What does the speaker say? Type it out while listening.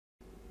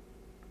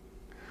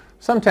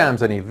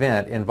Sometimes an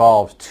event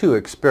involves two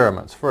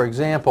experiments. For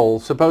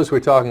example, suppose we're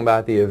talking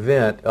about the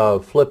event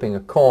of flipping a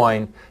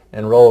coin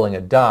and rolling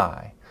a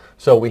die.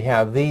 So we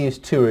have these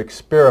two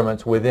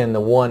experiments within the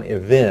one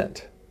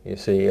event, you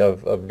see,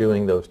 of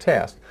doing those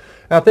tests.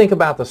 Now think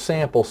about the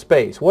sample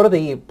space. What are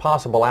the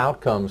possible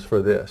outcomes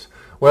for this?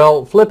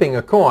 Well, flipping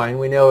a coin,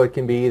 we know it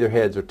can be either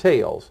heads or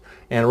tails.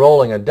 And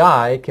rolling a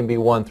die can be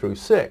 1 through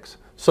 6.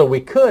 So we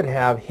could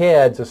have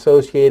heads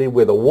associated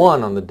with a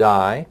 1 on the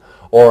die,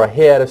 or a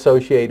head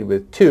associated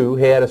with 2,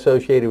 head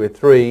associated with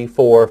 3,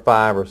 4,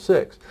 5, or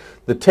 6.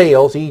 The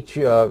tails,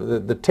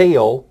 the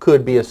tail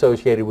could be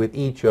associated with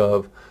each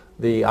of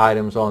the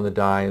items on the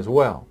die as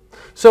well.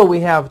 So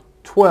we have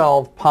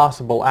 12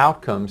 possible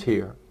outcomes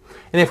here.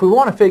 And if we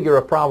want to figure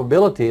a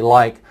probability,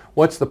 like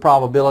what's the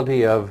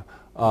probability of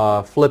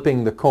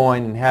flipping the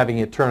coin and having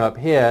it turn up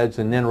heads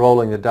and then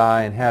rolling the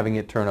die and having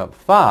it turn up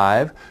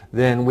 5,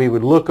 then we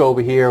would look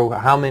over here,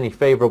 how many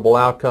favorable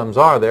outcomes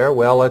are there?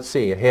 Well, let's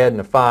see, a head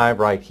and a 5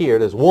 right here.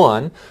 There's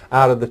 1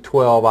 out of the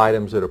 12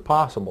 items that are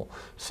possible.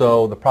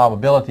 So the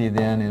probability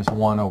then is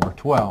 1 over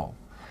 12.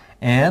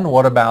 And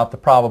what about the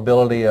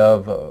probability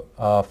of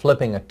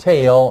flipping a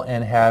tail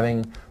and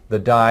having the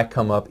die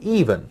come up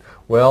even?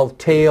 Well,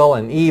 tail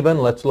and even,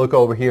 let's look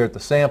over here at the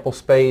sample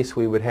space.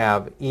 We would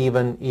have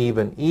even,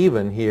 even,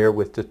 even here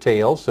with the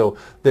tail. So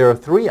there are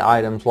 3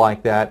 items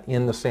like that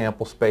in the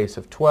sample space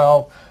of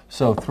 12.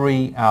 So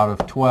 3 out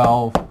of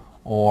 12,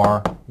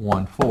 or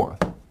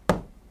 1/4.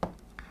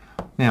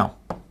 Now,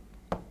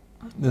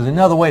 there's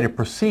another way to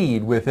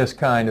proceed with this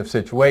kind of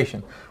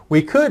situation.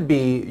 We could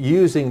be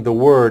using the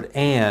word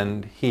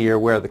 "and" here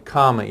where the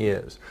comma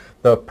is.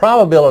 The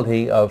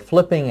probability of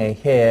flipping a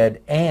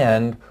head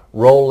and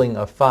rolling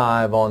a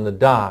 5 on the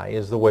die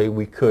is the way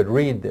we could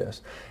read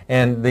this.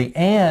 And the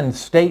 "and"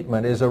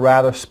 statement is a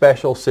rather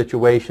special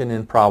situation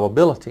in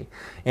probability.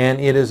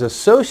 And it is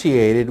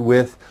associated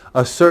with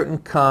a certain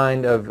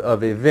kind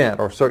of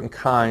event, or certain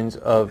kinds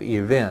of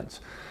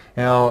events.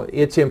 Now,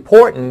 it's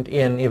important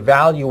in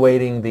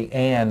evaluating the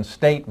 "and"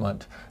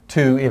 statement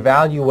to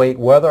evaluate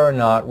whether or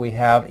not we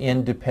have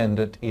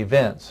independent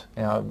events.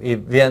 Now,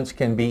 events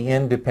can be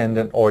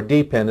independent or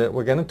dependent.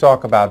 We're going to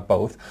talk about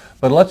both,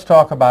 but let's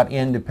talk about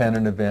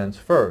independent events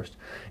first.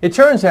 It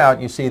turns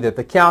out, you see, that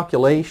the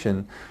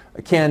calculation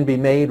can be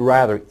made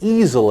rather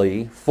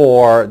easily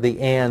for the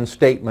 "and"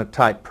 statement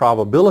type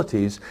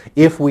probabilities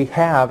if we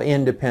have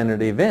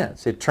independent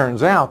events. It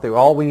turns out that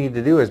all we need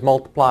to do is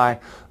multiply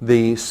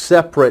the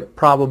separate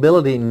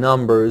probability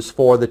numbers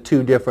for the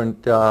 2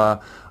 different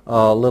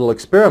little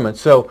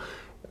experiments. So,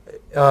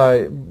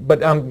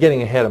 but I'm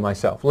getting ahead of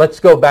myself. Let's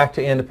go back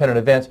to independent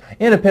events.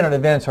 Independent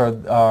events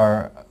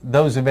are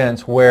those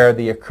events where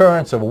the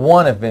occurrence of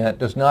one event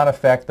does not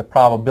affect the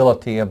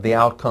probability of the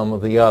outcome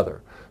of the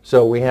other.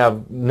 So we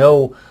have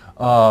no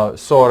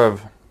sort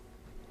of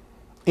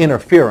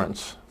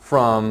interference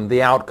from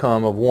the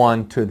outcome of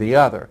one to the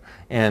other.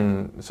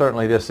 And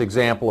certainly this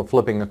example of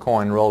flipping a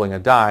coin and rolling a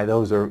die,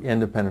 those are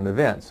independent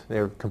events.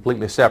 They're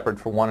completely separate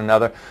from one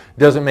another. It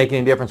doesn't make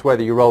any difference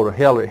whether you roll a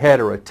head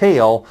or a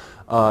tail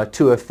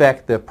to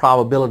affect the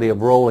probability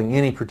of rolling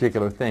any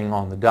particular thing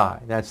on the die.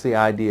 That's the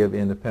idea of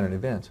independent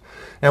events.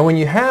 Now, when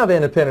you have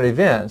independent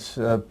events,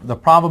 the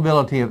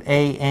probability of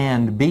A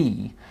and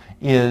B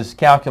is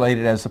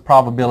calculated as the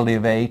probability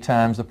of A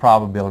times the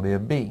probability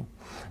of B.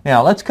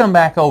 Now, let's come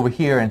back over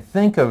here and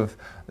think of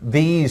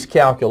these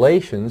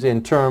calculations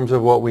in terms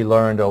of what we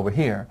learned over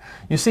here.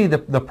 You see, the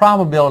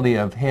probability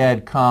of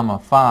head, comma,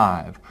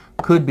 5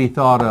 could be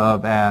thought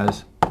of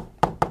as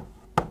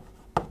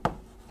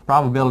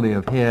probability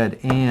of head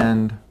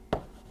and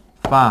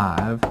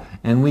 5,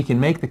 and we can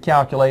make the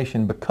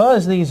calculation,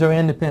 because these are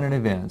independent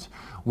events,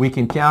 we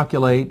can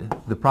calculate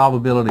the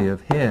probability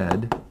of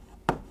head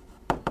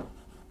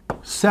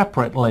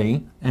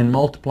separately and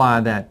multiply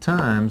that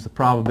times the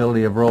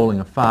probability of rolling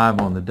a 5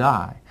 on the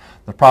die.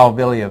 The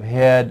probability of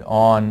head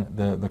on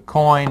the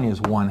coin is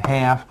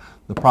 1/2.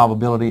 The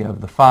probability of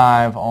the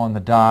 5 on the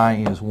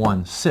die is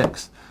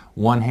 1/6.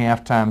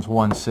 1/2 times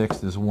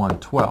 1/6 is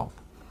 1/12.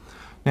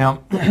 Now,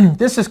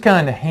 this is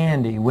kind of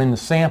handy when the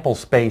sample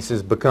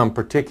spaces become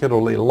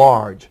particularly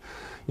large.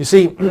 You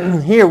see,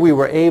 here we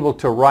were able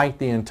to write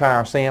the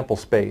entire sample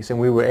space, and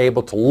we were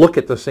able to look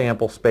at the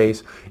sample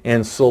space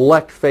and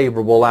select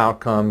favorable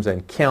outcomes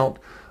and count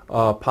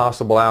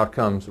possible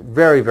outcomes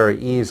very, very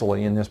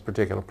easily in this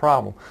particular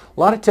problem. A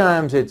lot of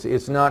times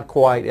it's not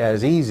quite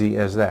as easy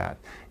as that.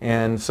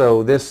 And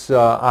so this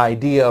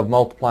idea of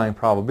multiplying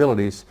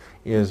probabilities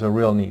is a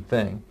real neat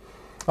thing.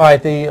 All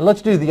right,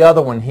 let's do the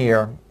other one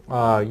here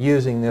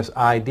using this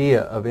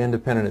idea of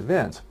independent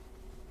events.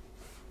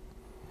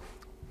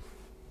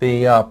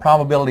 The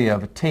probability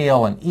of a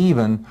tail and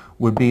even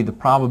would be the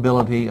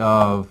probability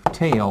of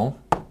tail.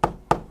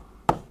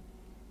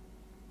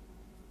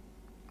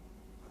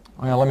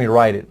 Well, let me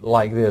write it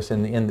like this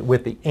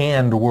with the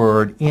 "and"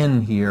 word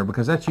in here,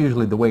 because that's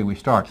usually the way we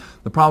start.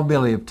 The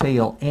probability of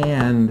tail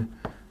and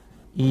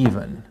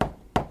even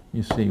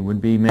you see,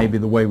 would be maybe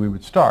the way we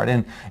would start.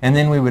 And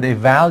then we would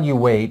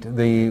evaluate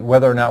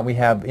whether or not we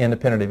have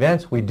independent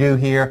events. We do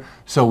here,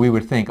 so we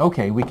would think,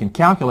 okay, we can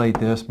calculate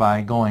this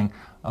by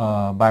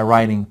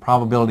writing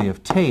probability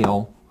of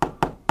tail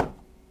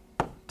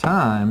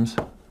times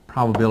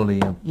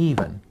probability of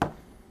even.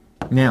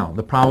 Now,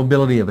 the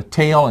probability of a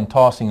tail in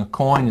tossing a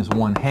coin is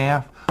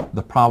 1/2.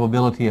 The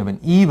probability of an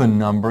even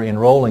number in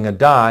rolling a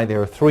die,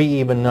 there are 3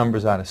 even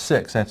numbers out of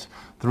 6. That's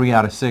 3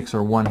 out of 6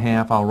 or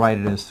 1/2. I'll write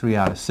it as 3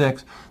 out of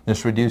 6.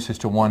 This reduces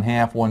to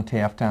 1/2.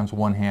 1/2 times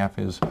 1/2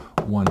 is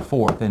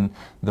 1/4. And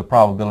the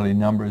probability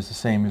number is the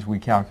same as we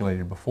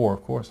calculated before,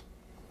 of course.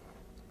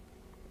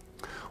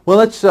 Well,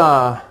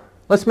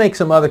 let's make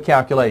some other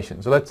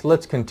calculations.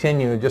 Let's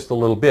continue just a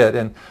little bit.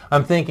 And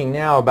I'm thinking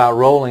now about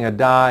rolling a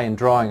die and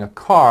drawing a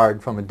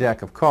card from a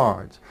deck of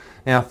cards.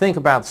 Now think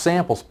about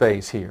sample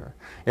space here.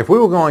 If we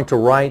were going to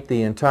write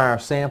the entire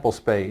sample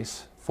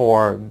space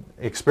for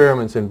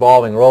experiments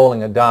involving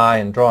rolling a die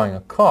and drawing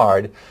a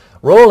card,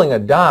 rolling a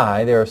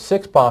die, there are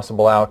 6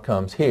 possible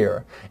outcomes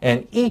here,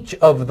 and each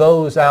of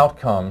those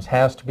outcomes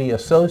has to be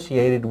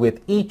associated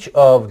with each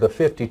of the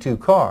 52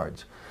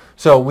 cards.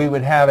 So we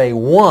would have a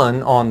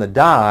 1 on the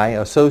die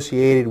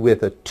associated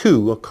with a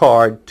 2, a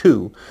card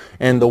 2,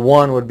 and the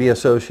 1 would be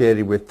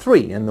associated with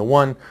 3, and the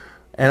 1,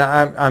 and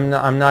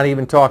I'm not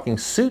even talking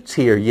suits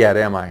here yet,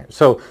 am I?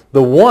 So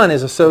the 1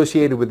 is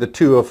associated with the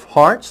 2 of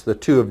hearts, the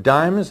 2 of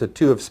diamonds, the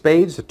 2 of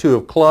spades, the 2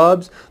 of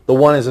clubs. The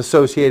 1 is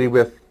associated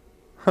with,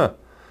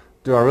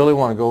 do I really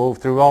want to go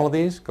through all of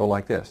these? Go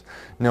like this.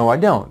 No, I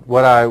don't.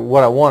 What I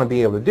want to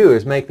be able to do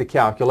is make the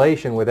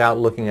calculation without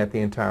looking at the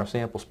entire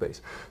sample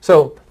space.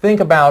 So think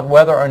about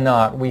whether or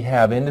not we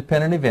have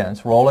independent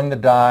events, rolling the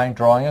die,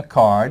 drawing a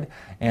card,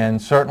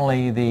 and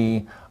certainly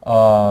the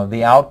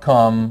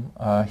outcome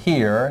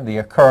here, the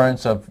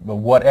occurrence of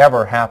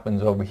whatever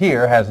happens over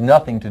here, has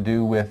nothing to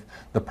do with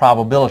the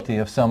probability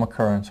of some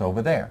occurrence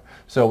over there.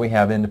 So we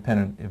have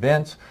independent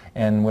events,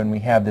 and when we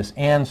have this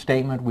AND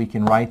statement, we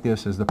can write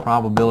this as the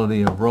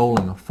probability of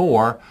rolling a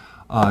 4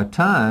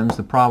 times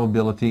the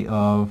probability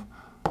of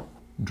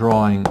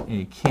drawing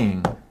a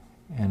king.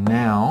 And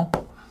now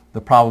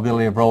the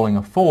probability of rolling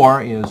a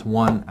 4 is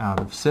 1 out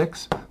of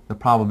 6. The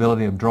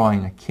probability of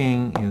drawing a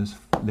king is,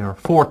 there are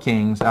 4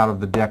 kings out of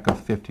the deck of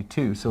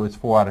 52, so it's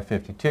 4 out of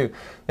 52.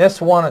 This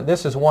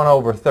is 1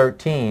 over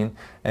 13,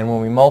 and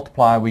when we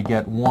multiply, we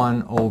get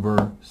 1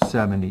 over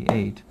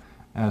 78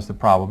 as the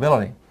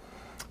probability.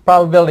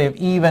 Probability of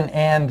even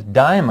and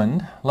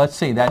diamond, let's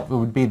see, that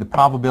would be the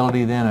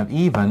probability then of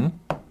even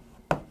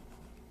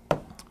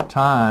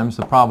times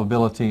the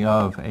probability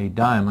of a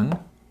diamond.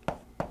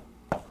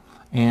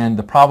 And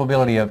the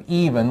probability of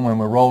even, when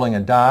we're rolling a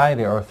die,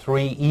 there are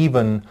 3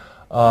 even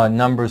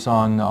numbers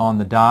on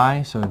the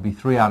die, so it would be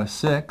 3 out of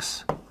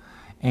 6.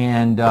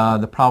 And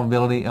the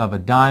probability of a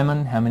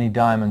diamond, how many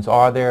diamonds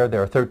are there?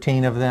 There are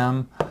 13 of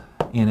them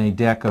in a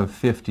deck of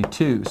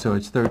 52, so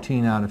it's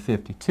 13 out of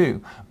 52.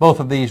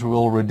 Both of these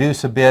will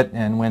reduce a bit,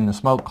 and when the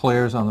smoke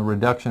clears on the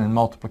reduction and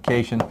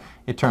multiplication,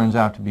 it turns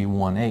out to be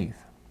 1/8.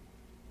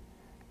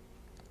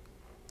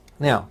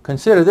 Now,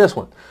 consider this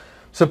one.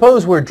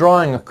 Suppose we're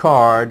drawing a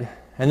card,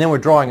 and then we're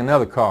drawing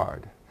another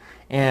card,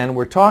 and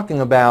we're talking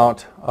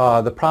about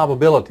the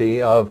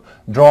probability of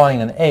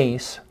drawing an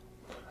ace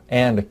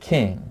and a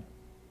king.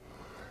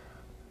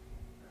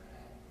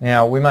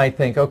 Now, we might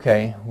think,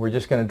 okay, we're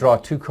just going to draw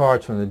 2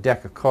 cards from the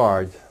deck of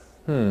cards.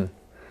 Are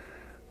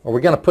we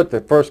going to put the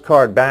first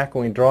card back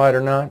when we draw it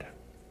or not?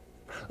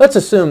 Let's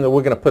assume that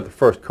we're going to put the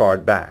first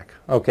card back.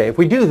 Okay, if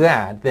we do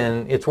that,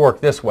 then it's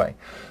worked this way.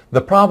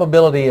 The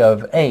probability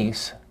of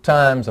ace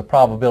times the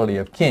probability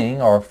of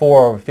king, or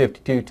 4 over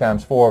 52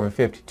 times 4 over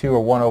 52, or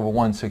 1 over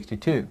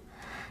 162.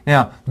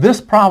 Now,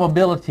 this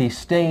probability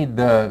stayed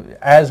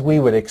as we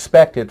would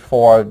expect it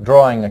for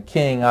drawing a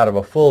king out of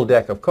a full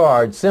deck of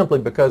cards, simply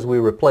because we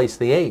replaced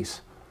the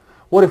ace.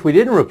 What if we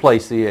didn't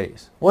replace the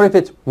ace? What if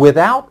it's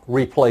without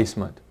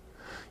replacement?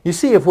 You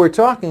see, if we're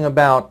talking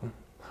about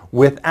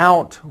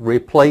without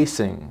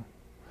replacing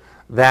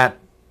that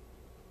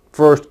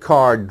first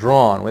card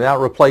drawn,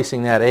 without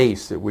replacing that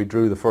ace that we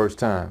drew the first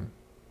time,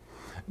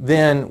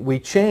 then we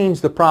change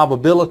the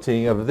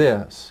probability of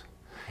this.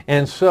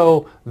 And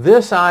so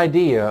this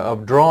idea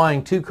of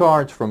drawing 2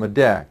 cards from a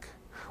deck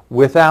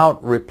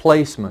without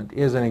replacement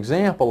is an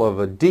example of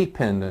a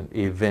dependent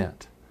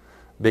event,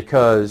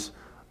 because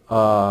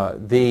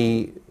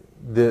the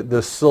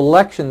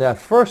selection, that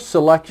first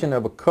selection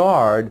of a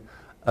card,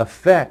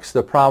 affects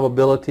the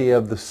probability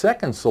of the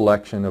second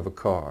selection of a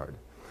card.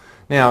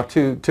 Now,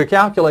 to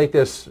calculate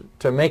this,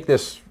 to make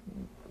this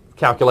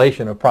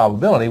calculation of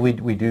probability,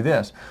 we do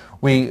this.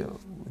 We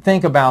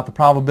think about the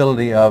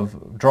probability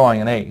of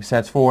drawing an ace.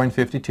 That's 4 in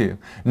 52.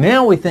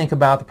 Now we think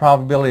about the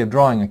probability of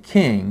drawing a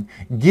king,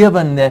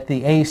 given that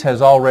the ace has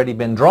already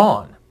been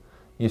drawn.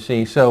 You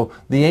see, so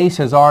the ace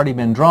has already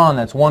been drawn.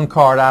 That's 1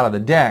 card out of the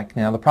deck.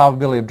 Now the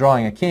probability of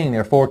drawing a king,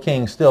 there are 4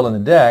 kings still in the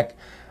deck,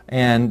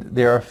 and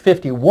there are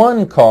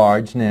 51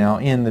 cards now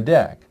in the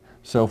deck.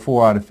 So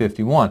 4 out of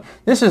 51.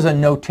 This is a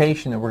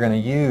notation that we're going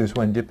to use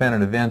when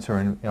dependent events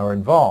are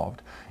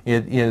involved.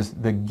 It is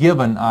the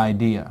given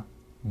idea,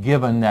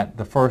 given that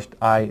the first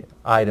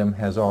item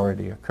has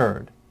already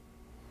occurred.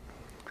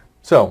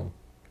 So,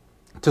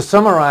 to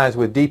summarize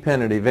with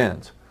dependent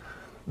events,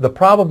 the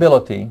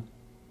probability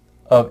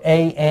of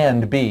A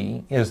and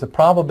B is the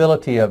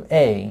probability of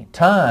A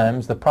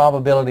times the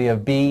probability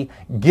of B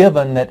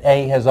given that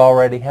A has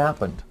already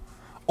happened.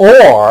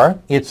 Or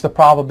it's the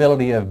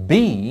probability of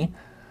B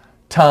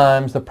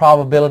times the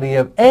probability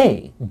of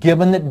A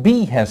given that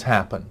B has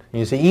happened.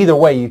 You see, either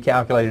way you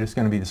calculate it, it's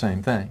going to be the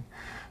same thing.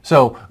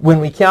 So when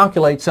we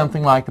calculate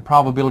something like the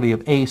probability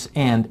of ace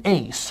and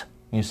ace,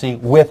 you see,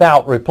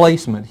 without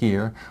replacement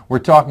here, we're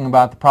talking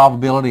about the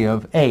probability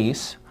of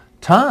ace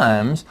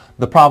times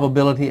the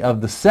probability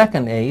of the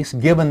second ace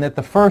given that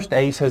the first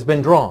ace has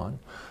been drawn.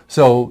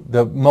 So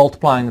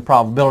multiplying the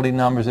probability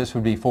numbers, this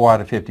would be 4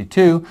 out of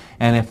 52,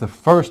 and if the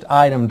first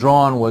item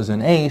drawn was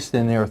an ace,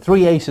 then there are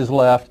 3 aces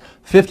left,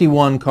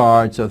 51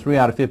 cards, so 3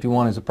 out of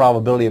 51 is the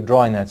probability of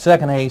drawing that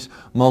second ace.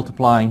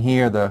 Multiplying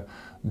here, the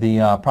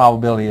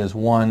probability is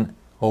 1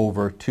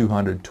 over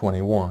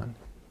 221.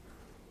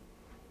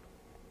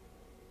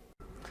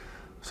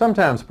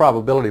 Sometimes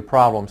probability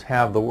problems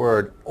have the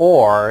word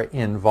or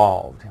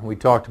involved. We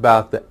talked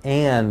about the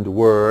and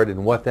word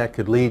and what that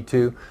could lead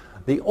to.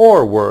 The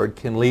or word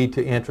can lead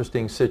to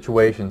interesting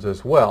situations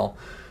as well.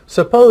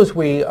 Suppose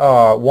we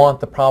want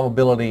the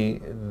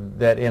probability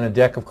that in a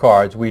deck of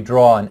cards we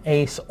draw an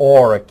ace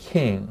or a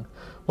king.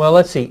 Well,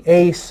 let's see,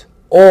 ace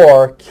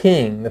or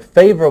king. The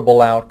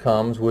favorable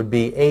outcomes would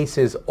be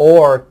aces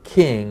or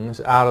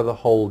kings out of the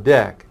whole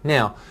deck.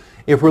 Now,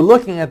 if we're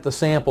looking at the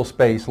sample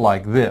space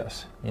like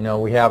this, you know,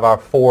 we have our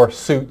 4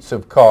 suits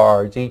of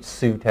cards. Each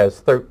suit has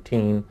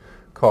 13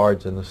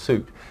 cards in the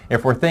suit.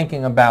 If we're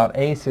thinking about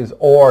aces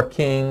or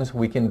kings,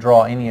 we can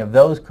draw any of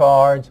those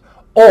cards,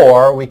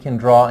 or we can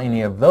draw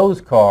any of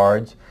those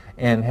cards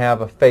and have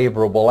a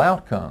favorable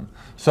outcome.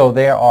 So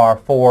there are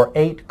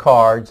 8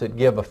 cards that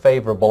give a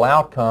favorable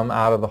outcome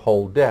out of the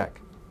whole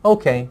deck.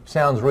 Okay,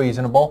 sounds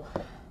reasonable.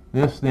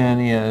 This then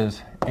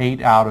is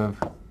 8 out of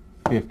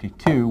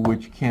 52,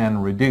 which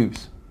can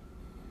reduce.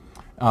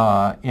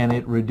 And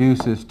it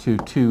reduces to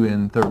 2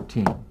 and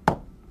 13. All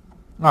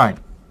right.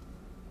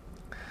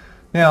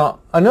 Now,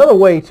 another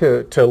way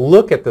to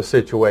look at the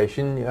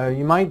situation,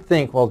 you might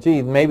think, well,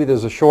 gee, maybe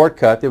there's a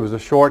shortcut. There was a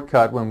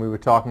shortcut when we were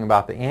talking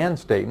about the and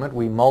statement.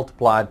 We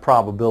multiplied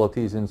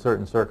probabilities in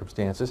certain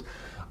circumstances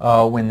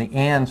when the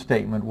and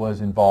statement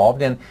was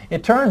involved. And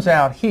it turns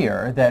out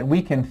here that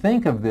we can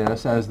think of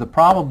this as the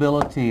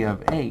probability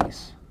of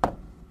ace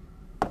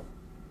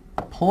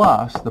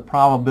plus the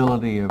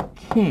probability of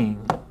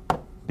king,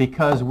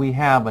 because we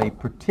have a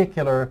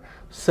particular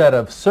set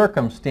of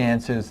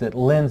circumstances that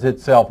lends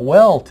itself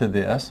well to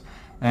this.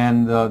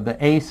 And the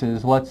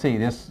aces, let's see,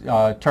 this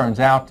turns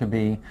out to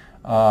be,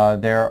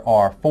 there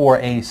are 4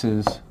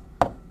 aces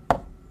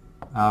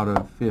out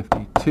of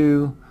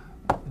 52.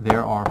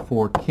 There are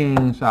 4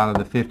 kings out of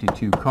the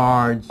 52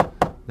 cards.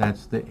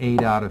 That's the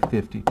 8 out of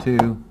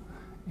 52.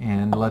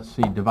 And let's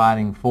see,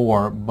 dividing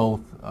 4,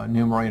 both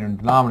numerator and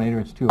denominator,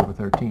 it's 2 over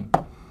 13.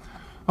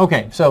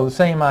 Okay, so the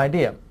same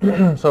idea.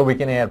 So we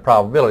can add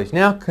probabilities.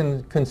 Now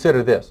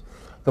consider this.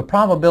 The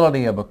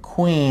probability of a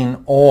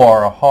queen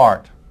or a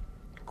heart.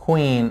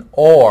 Queen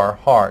or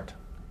heart.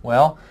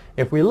 Well,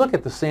 if we look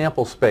at the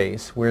sample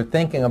space, we're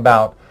thinking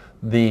about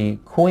the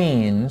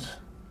queens.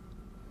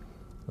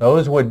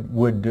 Those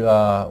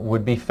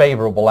would be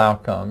favorable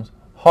outcomes.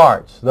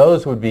 Hearts,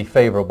 those would be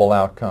favorable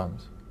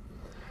outcomes.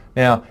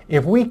 Now,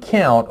 if we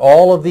count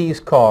all of these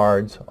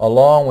cards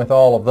along with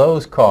all of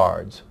those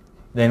cards,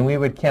 then we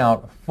would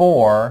count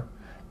 4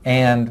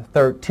 and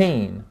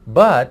 13.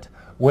 But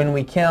when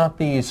we count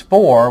these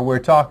 4, we're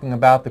talking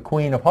about the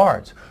Queen of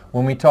Hearts.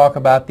 When we talk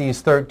about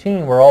these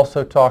 13, we're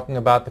also talking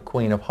about the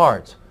Queen of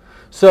Hearts.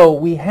 So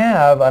we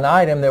have an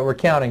item that we're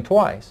counting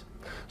twice.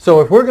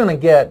 So if we're going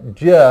to get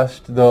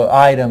just the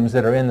items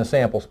that are in the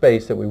sample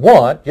space that we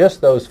want,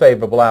 just those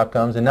favorable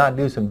outcomes, and not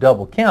do some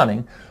double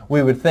counting,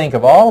 we would think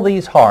of all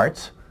these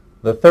hearts,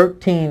 the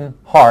 13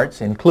 hearts,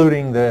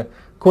 including the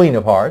Queen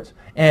of Hearts,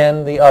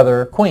 and the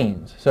other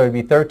queens. So it would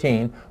be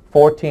 13,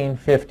 14,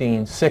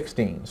 15,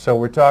 16. So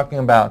we're talking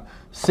about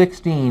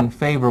 16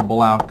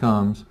 favorable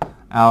outcomes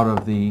out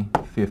of the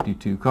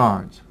 52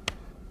 cards.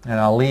 And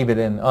I'll leave it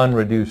in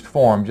unreduced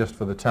form just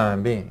for the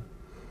time being.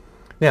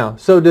 Now,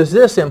 so does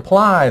this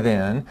imply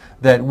then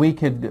that we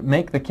could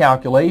make the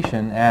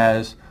calculation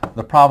as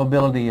the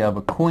probability of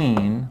a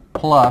queen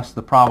plus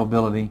the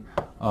probability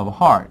of a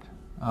heart?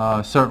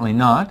 Certainly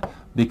not,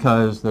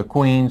 because the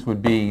queens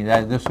would be,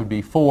 this would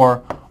be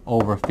 4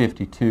 over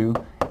 52,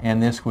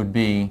 and this would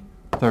be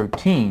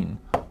 13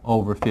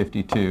 over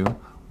 52,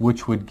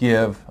 which would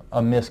give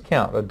a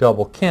miscount, a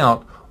double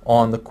count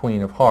on the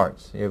Queen of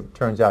Hearts. It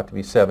turns out to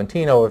be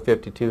 17 over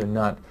 52 and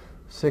not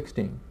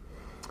 16.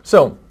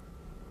 So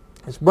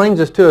this brings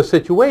us to a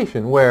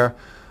situation where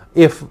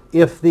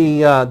if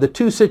the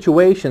two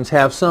situations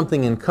have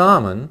something in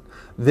common,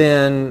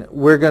 then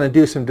we're going to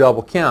do some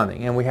double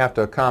counting, and we have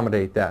to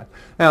accommodate that.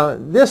 Now,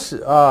 this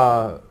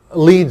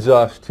leads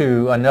us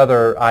to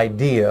another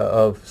idea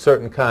of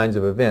certain kinds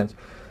of events.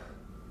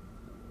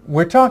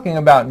 We're talking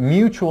about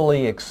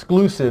mutually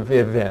exclusive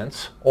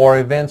events, or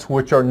events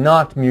which are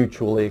not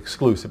mutually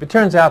exclusive. It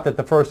turns out that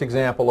the first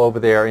example over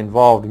there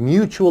involved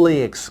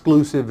mutually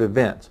exclusive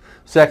events.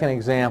 Second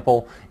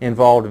example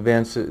involved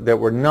events that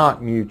were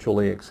not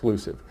mutually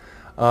exclusive.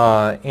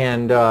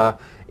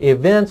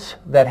 Events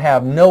that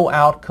have no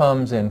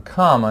outcomes in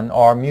common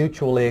are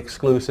mutually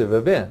exclusive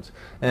events.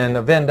 And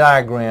the Venn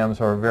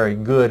diagrams are very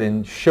good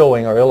in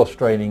showing or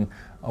illustrating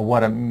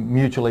what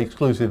mutually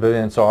exclusive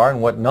events are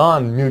and what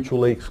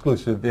non-mutually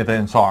exclusive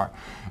events are.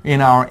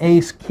 In our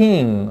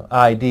ace-king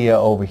idea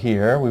over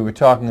here, we were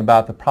talking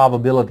about the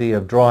probability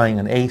of drawing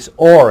an ace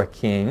or a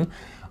king.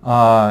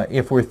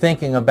 If we're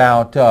thinking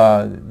about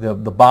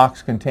the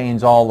box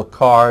contains all the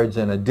cards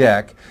in a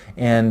deck,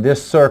 and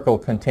this circle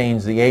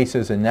contains the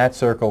aces and that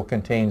circle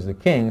contains the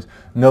kings,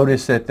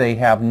 notice that they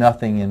have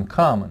nothing in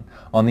common.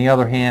 On the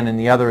other hand, in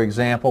the other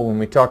example, when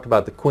we talked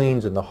about the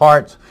queens and the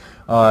hearts,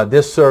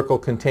 this circle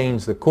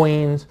contains the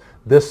queens,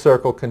 this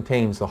circle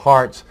contains the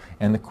hearts,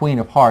 and the queen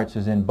of hearts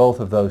is in both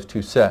of those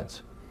two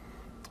sets.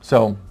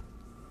 So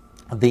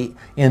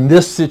in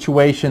this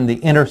situation, the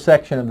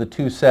intersection of the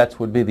two sets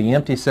would be the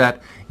empty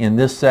set. In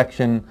this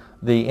section,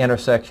 the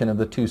intersection of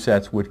the two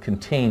sets would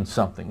contain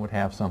something, would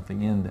have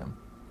something in them.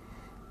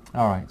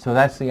 All right, so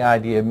that's the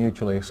idea of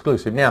mutually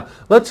exclusive. Now,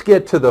 let's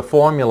get to the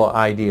formula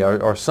idea,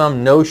 or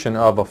some notion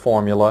of a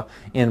formula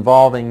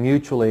involving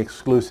mutually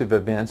exclusive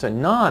events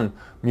and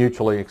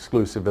non-mutually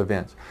exclusive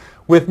events.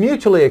 With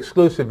mutually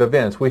exclusive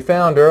events, we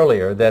found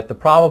earlier that the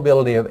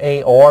probability of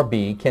A or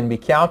B can be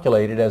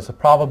calculated as the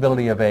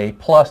probability of A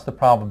plus the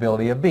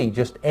probability of B.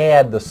 Just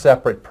add the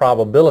separate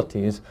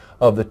probabilities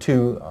of the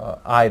two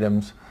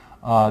items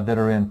that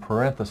are in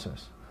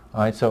parentheses.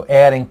 All right, so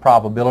adding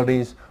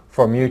probabilities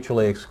for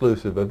mutually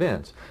exclusive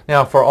events.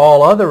 Now, for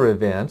all other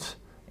events,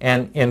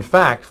 and in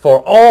fact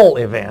for all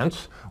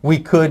events, we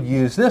could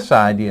use this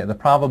idea. The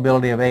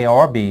probability of A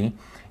or B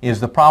is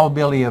the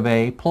probability of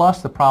A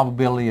plus the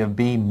probability of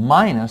B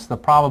minus the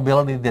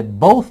probability that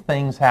both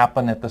things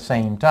happen at the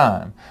same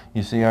time.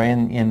 You see,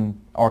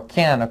 or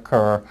can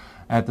occur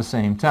at the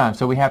same time.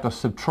 So we have to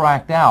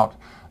subtract out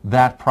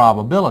that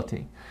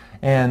probability.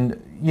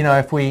 And you know,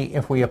 if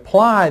we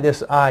apply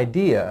this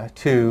idea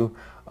to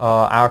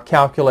our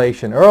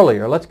calculation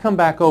earlier, let's come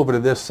back over to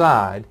this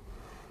side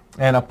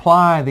and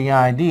apply the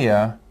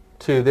idea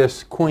to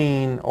this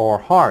queen or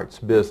hearts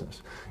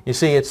business. You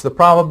see, it's the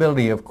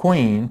probability of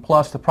queen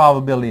plus the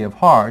probability of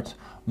hearts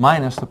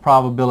minus the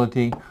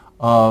probability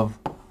of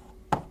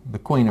the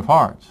queen of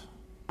hearts.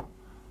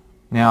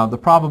 Now, the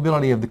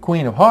probability of the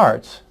queen of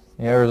hearts,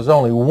 there's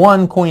only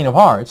one queen of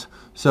hearts,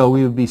 so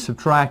we would be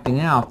subtracting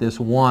out this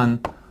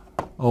 1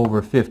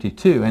 over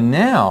 52. And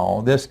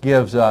now this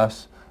gives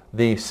us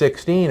the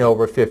 16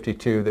 over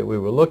 52 that we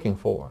were looking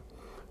for.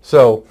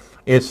 So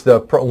it's the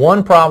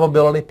one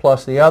probability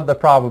plus the other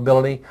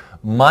probability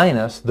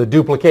minus the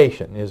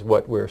duplication is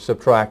what we're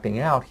subtracting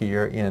out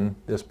here in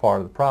this part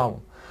of the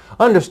problem.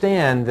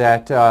 Understand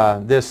that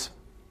this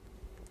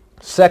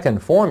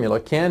second formula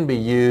can be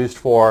used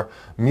for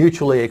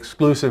mutually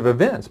exclusive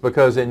events,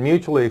 because in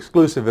mutually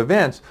exclusive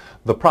events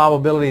the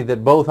probability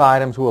that both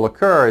items will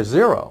occur is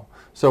 0.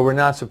 So we're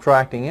not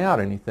subtracting out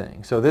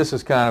anything. So this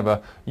is kind of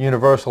a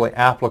universally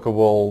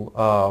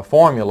applicable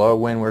formula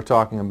when we're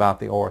talking about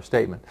the OR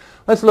statement.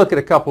 Let's look at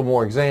a couple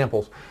more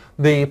examples.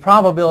 The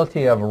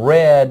probability of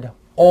red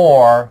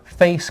or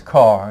face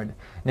card.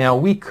 Now,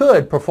 we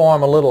could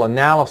perform a little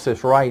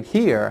analysis right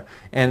here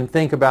and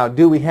think about,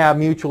 do we have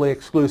mutually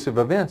exclusive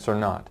events or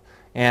not?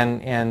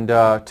 And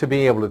to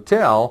be able to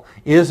tell,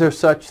 is there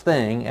such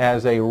thing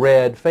as a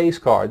red face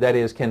card? That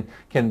is, can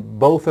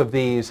both of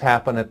these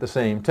happen at the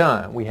same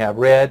time? We have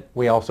red,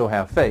 we also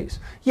have face.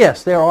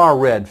 Yes, there are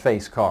red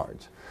face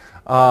cards.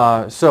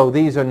 So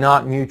these are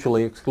not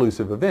mutually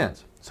exclusive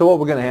events. So what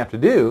we're going to have to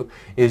do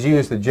is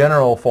use the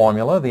general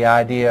formula, the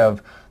idea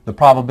of the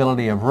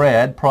probability of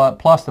red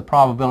plus the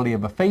probability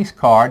of a face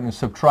card, and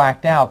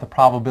subtract out the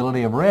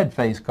probability of red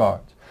face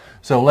cards.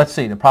 So let's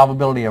see, the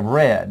probability of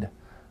red.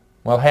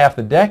 Well, half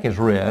the deck is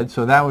red,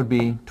 so that would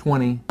be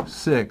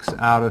 26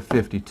 out of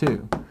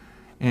 52.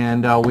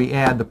 And we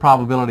add the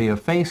probability of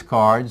face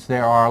cards.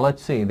 There are,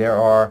 let's see, there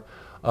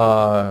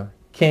are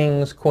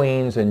kings,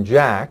 queens, and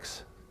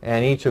jacks,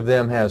 and each of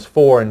them has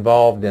 4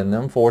 involved in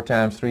them. 4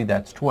 times 3,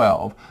 that's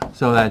 12.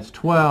 So that's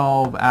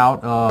 12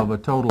 out of a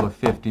total of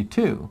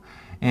 52.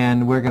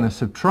 And we're going to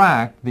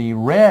subtract the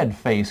red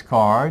face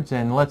cards,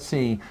 and let's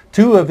see,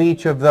 2 of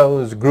each of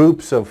those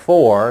groups of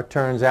 4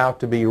 turns out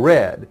to be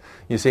red.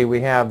 You see,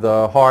 we have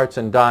the hearts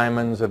and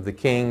diamonds of the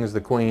kings, the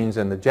queens,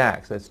 and the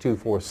jacks. That's 2,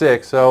 4,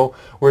 6. So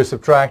we're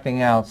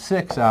subtracting out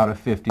 6 out of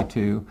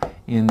 52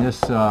 in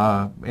this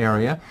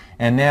area.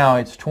 And now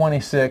it's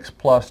 26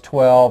 plus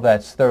 12,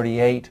 that's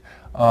 38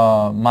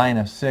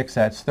 minus 6,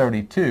 that's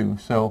 32.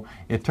 So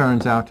it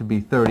turns out to be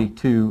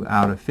 32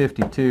 out of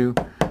 52.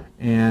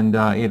 And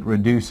it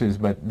reduces,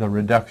 but the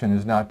reduction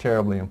is not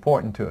terribly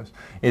important to us.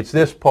 It's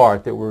this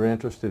part that we're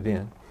interested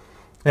in.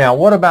 Now,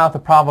 what about the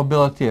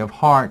probability of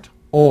heart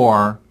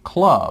or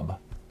club?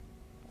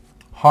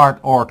 Heart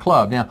or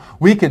club. Now,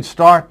 we could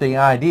start the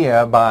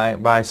idea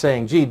by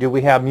saying, gee, do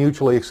we have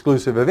mutually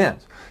exclusive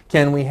events?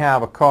 Can we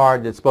have a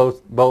card that's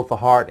both a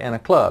heart and a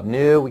club?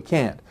 No, we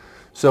can't.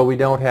 So we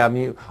don't have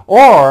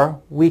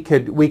or we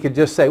could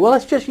just say, well,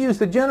 let's just use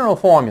the general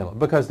formula,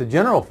 because the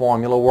general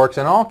formula works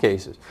in all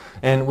cases.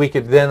 And we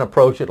could then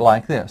approach it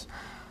like this.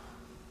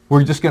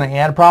 We're just going to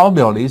add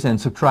probabilities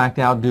and subtract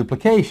out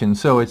duplication.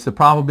 So it's the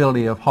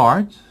probability of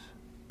hearts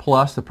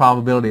plus the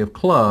probability of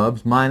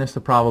clubs minus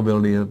the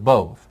probability of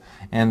both.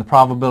 And the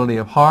probability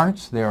of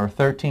hearts, there are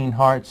 13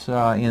 hearts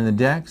in the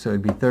deck, so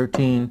it'd be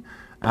 13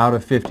 out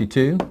of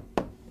 52.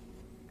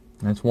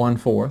 That's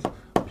 1/4.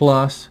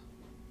 Plus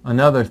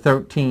another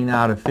 13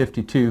 out of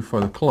 52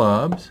 for the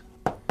clubs,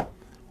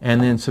 and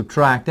then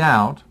subtract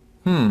out,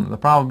 the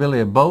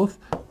probability of both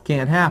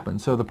can't happen,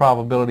 so the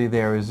probability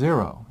there is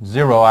 0.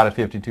 0 out of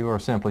 52, or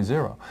simply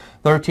 0.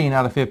 13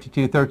 out of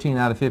 52, 13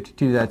 out of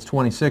 52, that's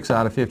 26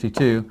 out of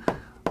 52,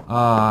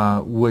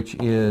 which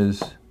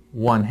is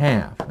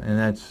 1/2,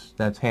 and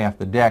that's half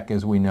the deck,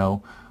 as we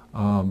know,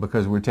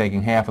 because we're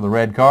taking half of the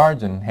red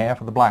cards and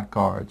half of the black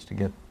cards to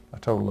get a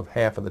total of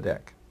half of the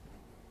deck.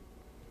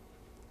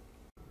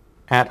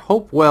 At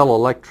Hopewell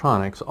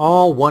Electronics,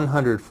 all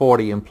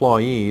 140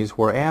 employees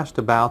were asked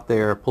about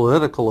their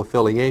political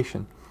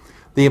affiliation.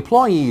 The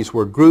employees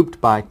were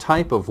grouped by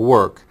type of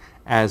work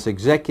as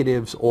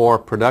executives or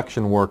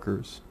production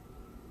workers.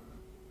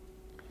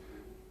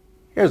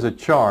 Here's a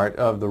chart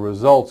of the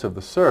results of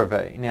the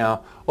survey.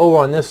 Now, over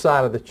on this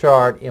side of the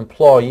chart,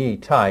 employee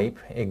type,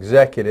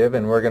 executive,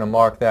 and we're going to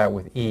mark that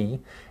with E,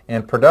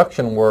 and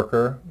production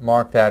worker,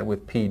 mark that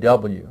with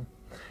PW.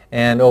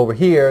 And over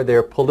here,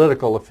 their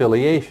political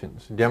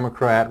affiliations,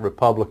 Democrat,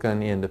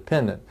 Republican,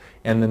 Independent,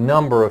 and the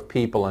number of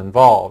people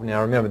involved.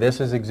 Now remember,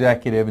 this is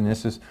executive and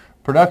this is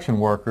production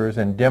workers,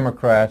 and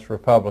Democrats,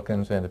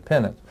 Republicans,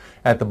 Independents.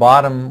 At the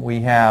bottom, we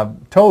have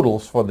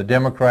totals for the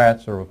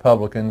Democrats, the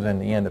Republicans,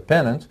 and the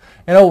Independents.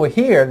 And over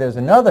here, there's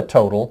another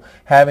total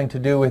having to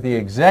do with the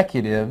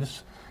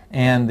executives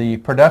and the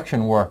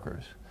production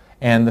workers.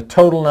 And the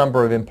total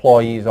number of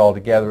employees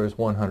altogether is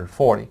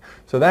 140.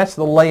 So that's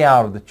the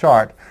layout of the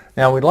chart.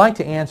 Now we'd like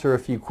to answer a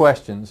few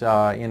questions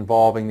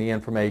involving the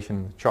information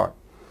in the chart.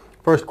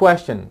 First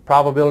question,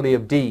 probability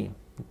of D.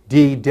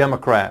 D,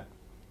 Democrat.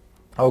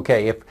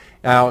 Okay,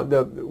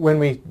 when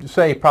we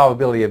say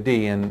probability of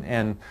D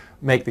and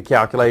make the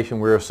calculation,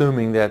 we're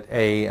assuming that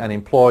an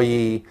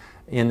employee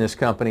in this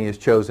company is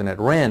chosen at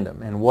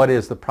random. And what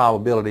is the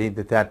probability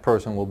that that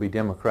person will be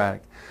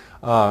Democratic?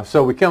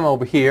 So we come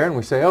over here and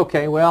we say,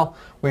 okay, well,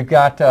 we've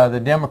got the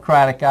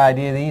Democratic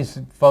idea.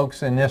 These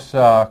folks in this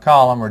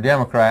column are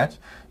Democrats.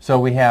 So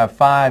we have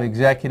 5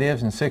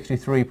 executives and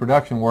 63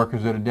 production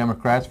workers that are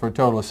Democrats for a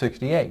total of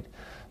 68.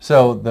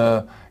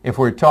 So if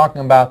we're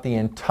talking about the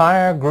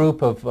entire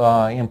group of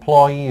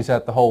employees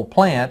at the whole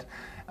plant,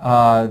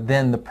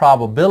 then the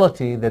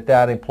probability that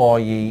that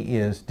employee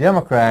is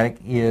Democratic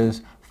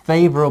is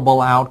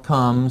favorable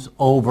outcomes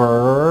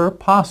over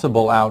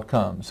possible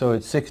outcomes. So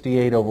it's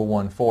 68 over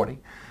 140.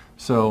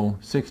 So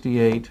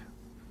 68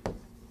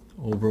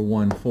 over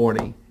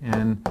 140.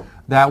 And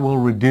that will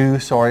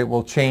reduce, or it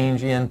will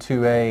change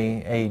into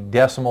a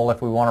decimal.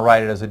 If we want to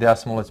write it as a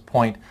decimal, it's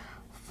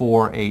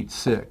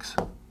 0.486.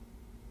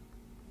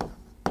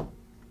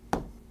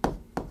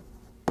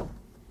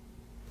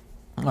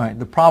 All right,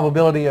 the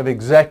probability of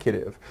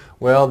executive.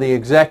 Well, the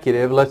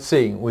executive, let's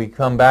see, we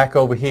come back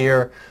over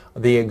here.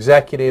 The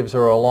executives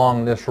are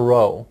along this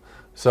row.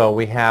 So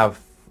we have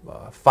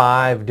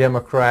 5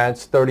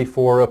 Democrats,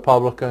 34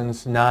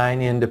 Republicans,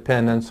 9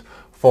 Independents,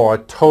 for a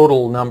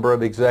total number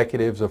of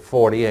executives of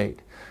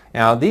 48.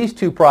 Now these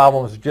two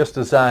problems are just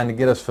designed to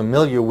get us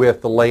familiar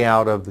with the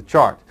layout of the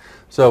chart.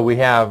 So we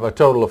have a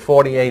total of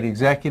 48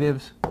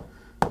 executives.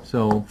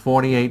 So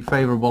 48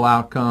 favorable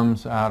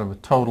outcomes out of a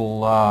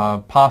total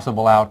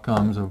possible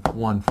outcomes of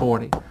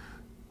 140.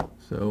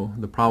 So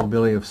the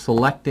probability of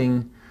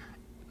selecting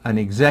an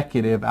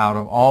executive out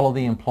of all of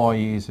the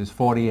employees is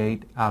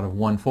 48 out of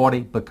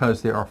 140,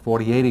 because there are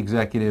 48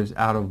 executives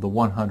out of the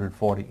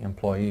 140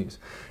 employees.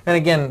 And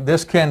again,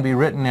 this can be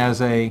written as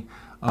a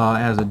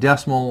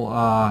decimal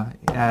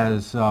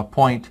as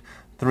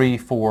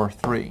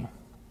 0.343.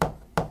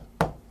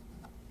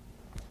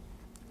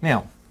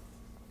 Now,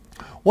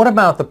 what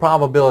about the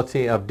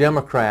probability of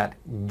Democrat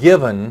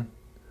given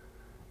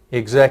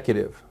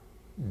executive?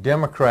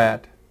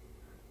 Democrat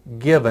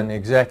given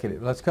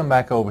executive. Let's come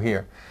back over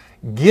here.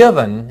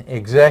 Given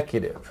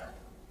executive,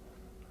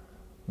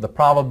 the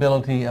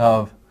probability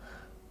of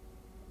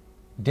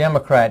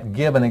Democrat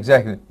given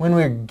executive. When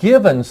we're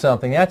given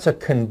something, that's a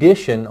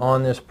condition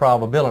on this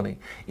probability.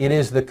 It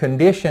is the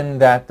condition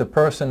that the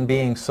person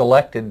being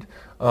selected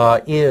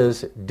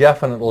is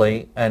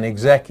definitely an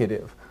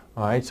executive.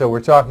 All right, so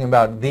we're talking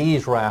about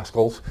these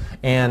rascals,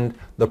 and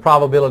the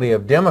probability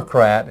of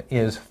Democrat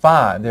is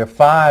 5. There are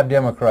 5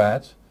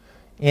 Democrats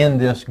in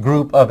this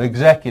group of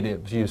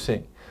executives, you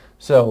see.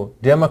 So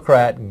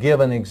Democrat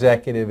given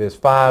executive is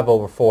 5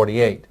 over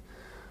 48.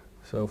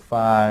 So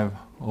 5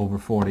 over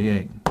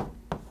 48.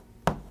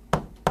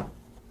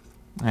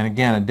 And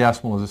again, a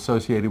decimal is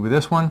associated with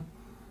this one,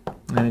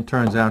 and it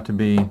turns out to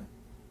be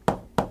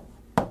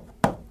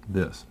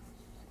this.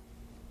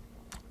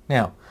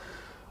 Now,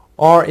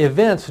 are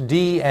events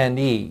D and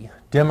E,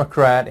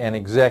 Democrat and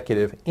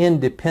executive,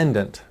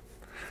 independent?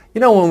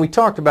 You know, when we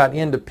talked about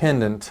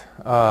independent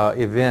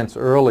events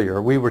earlier,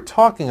 we were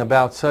talking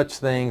about such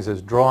things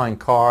as drawing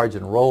cards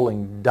and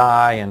rolling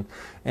die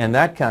and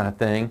that kind of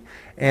thing.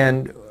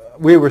 And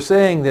we were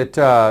saying that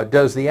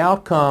does the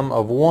outcome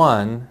of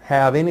one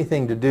have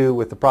anything to do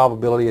with the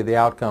probability of the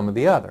outcome of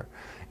the other?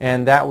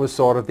 And that was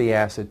sort of the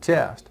acid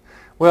test.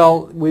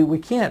 Well, we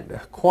can't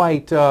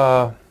quite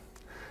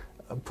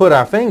put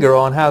our finger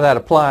on how that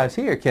applies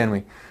here, can we?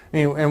 I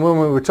mean, and when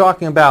we were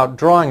talking about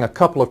drawing a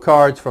couple of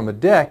cards from a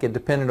deck, it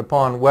depended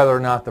upon whether or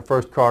not the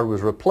first card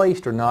was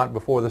replaced or not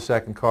before the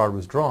second card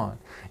was drawn.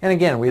 And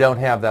again, we don't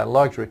have that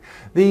luxury.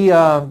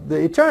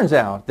 It turns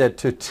out that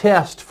to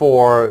test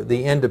for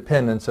the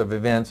independence of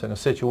events in a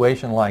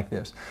situation like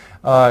this,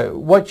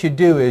 what you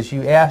do is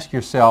you ask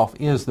yourself,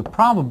 is the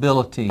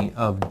probability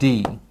of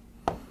D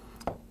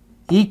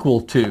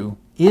equal to,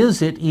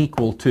 is it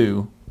equal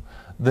to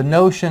the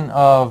notion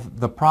of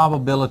the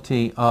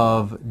probability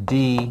of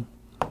D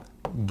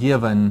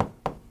given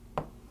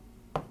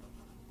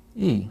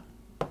E?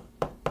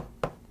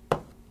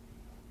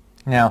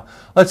 Now,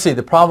 let's see,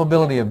 the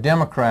probability of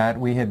Democrat,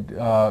 we had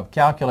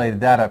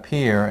calculated that up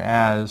here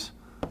as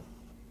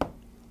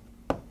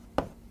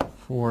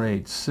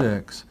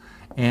 486,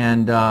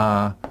 and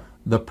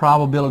the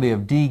probability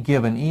of D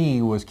given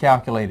E was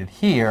calculated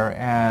here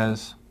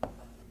as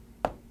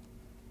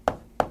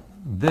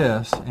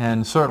this,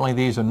 and certainly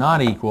these are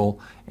not equal,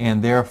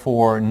 and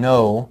therefore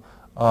no,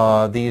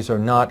 these are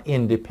not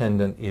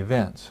independent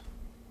events.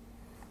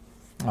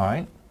 All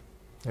right,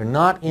 they're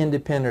not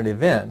independent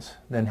events.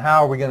 Then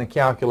how are we going to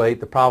calculate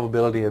the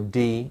probability of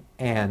D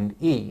and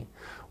E?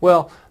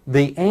 Well,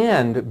 the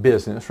AND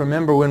business,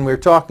 remember when we're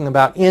talking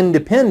about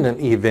independent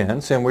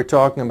events and we're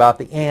talking about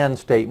the AND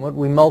statement,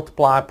 we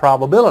multiply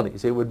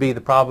probabilities. It would be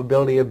the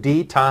probability of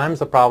D times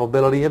the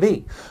probability of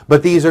E.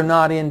 But these are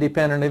not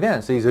independent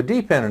events. These are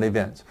dependent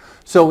events.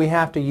 So we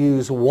have to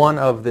use one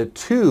of the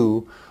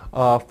two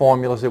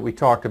formulas that we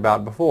talked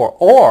about before.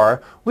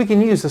 Or we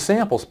can use the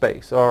sample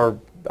space, or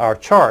our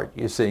chart,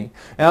 you see.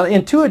 Now,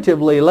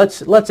 intuitively,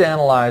 let's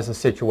analyze the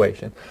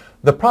situation.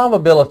 The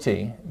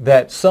probability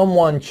that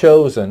someone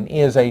chosen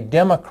is a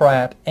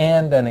Democrat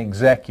and an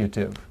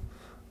executive.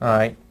 All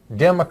right,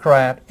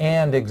 Democrat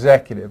and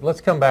executive. Let's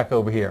come back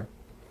over here.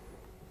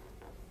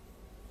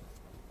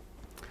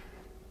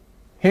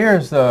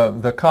 Here's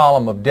the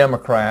column of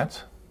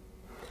Democrats.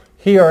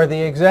 Here are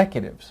the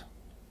executives.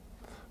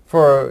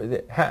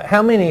 For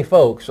how many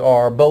folks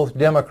are both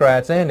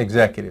Democrats and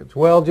executives?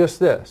 Well, just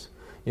this.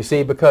 You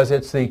see, because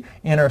it's the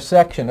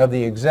intersection of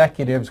the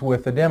executives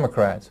with the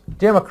Democrats.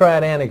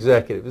 Democrat and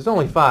executive. There's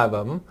only 5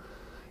 of them.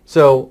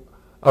 So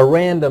a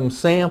random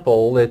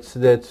sample that's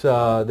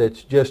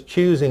just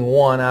choosing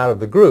one out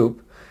of the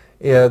group,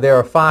 there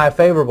are 5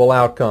 favorable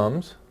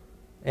outcomes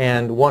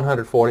and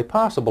 140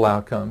 possible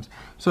outcomes.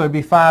 So it'd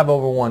be 5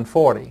 over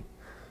 140.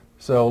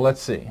 So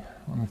let's see.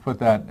 Let me put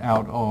that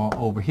out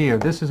over here.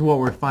 This is what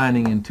we're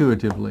finding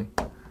intuitively.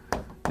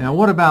 Now,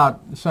 what about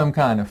some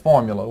kind of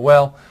formula?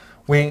 Well,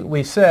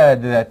 we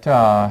said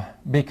that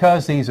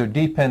because these are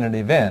dependent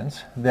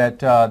events, that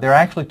there are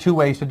actually 2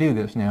 ways to do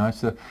this now.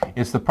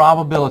 It's the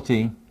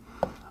probability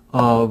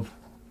of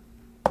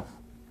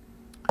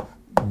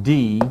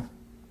D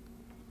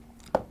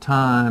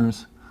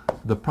times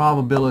the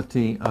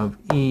probability of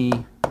E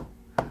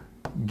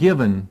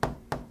given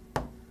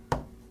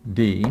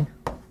D,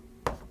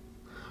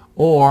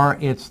 or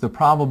it's the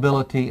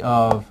probability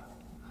of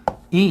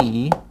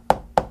E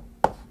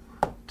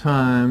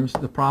times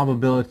the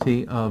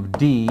probability of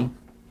D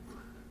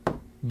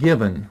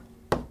given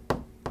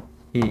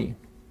E.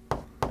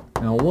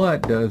 Now,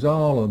 what does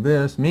all of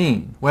this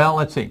mean? Well,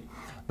 let's see.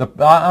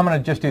 I'm going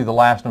to just do the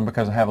last one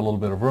because I have a little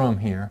bit of room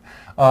here.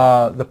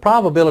 The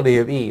probability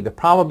of E, the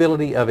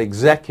probability of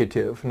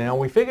executive. Now,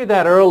 we figured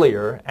that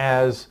earlier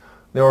as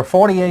there were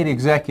 48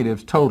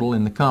 executives total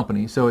in the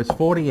company, so it's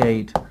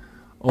 48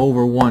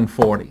 over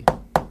 140.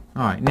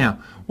 All right, now,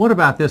 what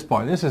about this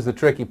part? This is the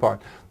tricky part.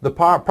 The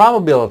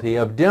probability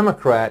of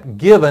Democrat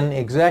given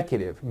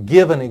executive.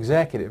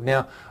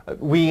 Now,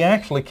 we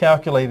actually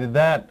calculated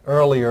that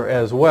earlier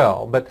as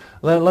well, but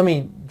let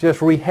me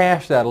just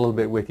rehash that a little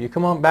bit with you.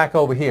 Come on back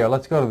over here.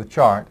 Let's go to the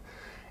chart.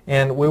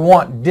 And we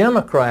want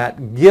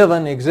Democrat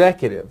given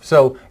executive.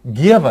 So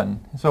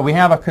given, so we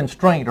have a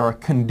constraint or a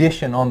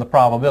condition on the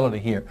probability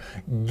here.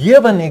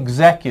 Given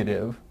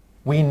executive,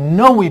 we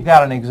know we've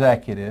got an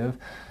executive.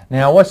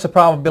 Now, what's the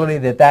probability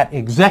that that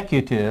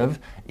executive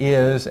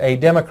is a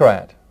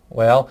Democrat?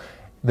 Well,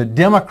 the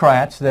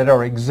Democrats that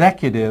are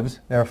executives,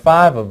 there are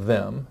 5 of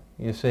them,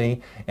 you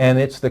see, and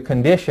it's the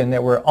condition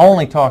that we're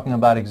only talking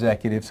about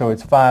executives, so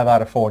it's 5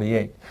 out of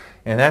 48.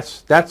 And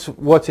that's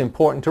what's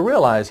important to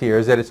realize here,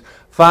 is that it's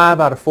 5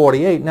 out of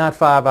 48, not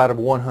 5 out of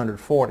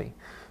 140.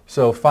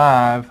 So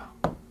 5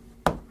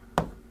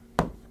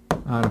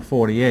 out of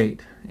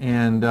 48.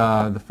 And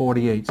the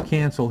 48's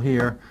cancel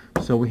here,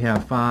 so we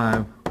have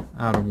 5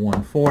 out of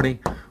 140,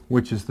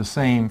 which is the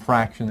same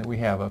fraction that we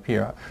have up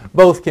here.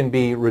 Both can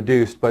be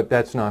reduced, but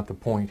that's not the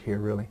point here,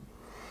 really.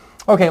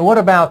 Okay, what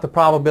about the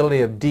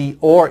probability of D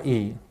or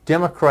E,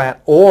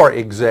 Democrat or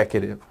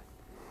executive?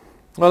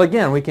 Well,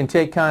 again, we can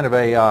take kind of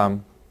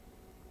an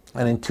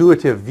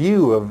intuitive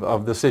view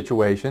of the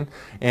situation,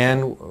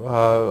 and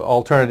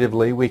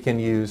alternatively, we can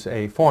use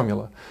a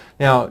formula.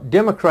 Now,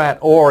 Democrat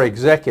or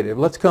executive,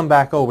 let's come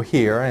back over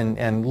here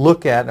and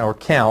look at or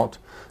count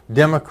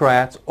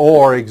Democrats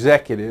or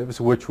executives,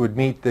 which would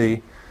meet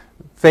the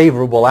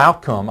favorable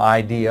outcome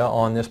idea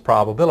on this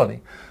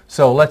probability.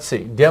 So let's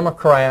see,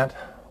 Democrat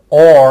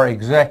or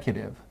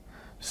executive.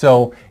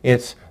 So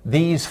it's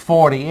these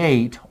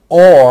 48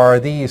 or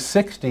these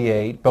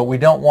 68, but we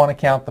don't want to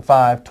count the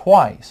 5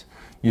 twice.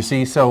 You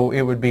see, so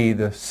it would be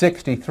the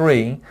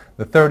 63,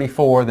 the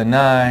 34, the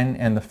 9,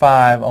 and the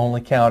 5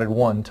 only counted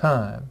one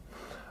time.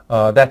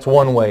 That's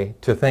one way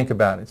to think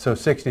about it. So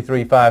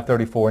 63, 5,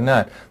 34,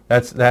 9.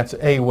 That's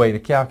a way to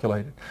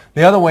calculate it.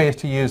 The other way is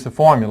to use the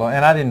formula,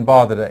 and I didn't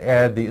bother to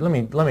add the. Let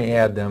me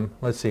add them.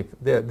 Let's see.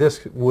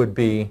 This would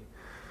be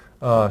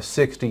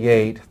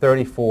 68,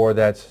 34.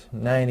 That's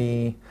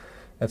 90.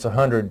 That's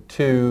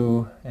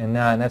 102, and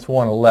 9. That's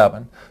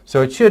 111.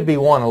 So it should be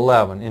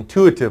 111.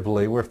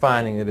 Intuitively, we're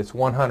finding that it's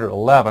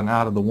 111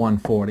 out of the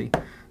 140.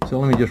 So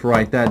let me just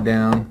write that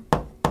down.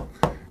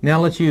 Now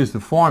let's use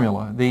the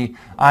formula. The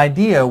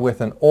idea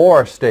with an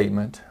OR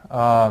statement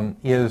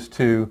is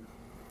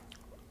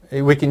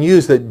we can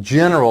use the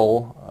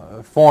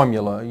general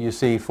formula, you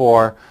see,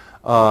 for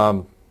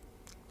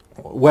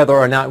whether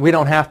or not, we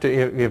don't have to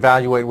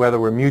evaluate whether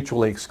we're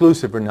mutually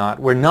exclusive or not.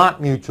 We're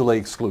not mutually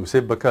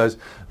exclusive because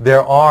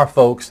there are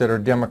folks that are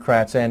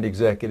Democrats and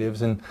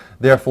executives, and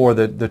therefore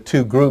the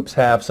two groups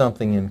have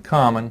something in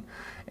common,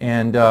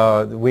 and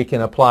we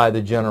can apply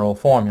the general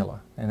formula.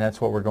 And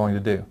that's what we're going to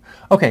do.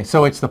 Okay,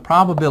 so it's the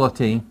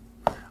probability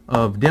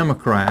of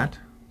Democrat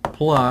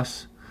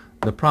plus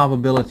the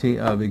probability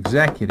of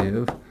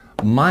executive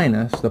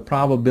minus the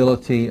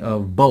probability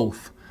of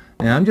both.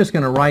 Now I'm just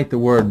going to write the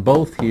word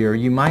both here.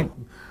 You might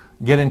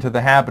get into the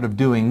habit of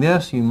doing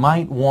this. You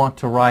might want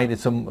to write,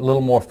 it's a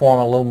little more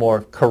formal, a little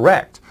more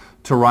correct,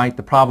 to write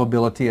the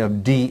probability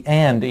of D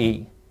and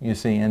E, you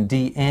see, and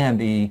D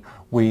and E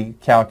we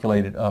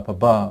calculated up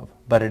above.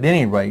 But at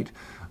any rate,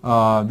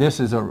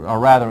 this is a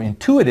rather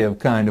intuitive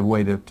kind of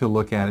way to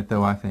look at it,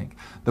 though, I think.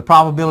 The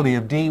probability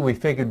of D we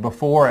figured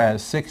before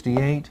as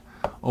 68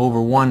 over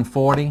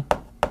 140.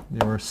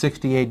 There were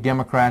 68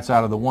 Democrats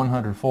out of the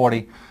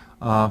 140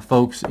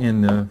 folks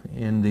in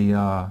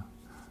the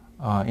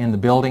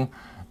building.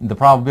 The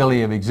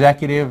probability of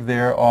executive,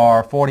 there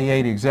are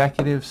 48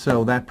 executives,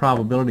 so that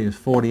probability is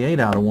 48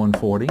 out of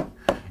 140.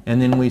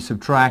 And then we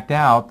subtract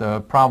out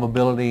the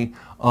probability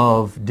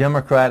of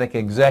Democratic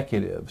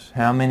executives.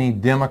 How many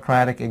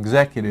Democratic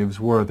executives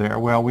were there?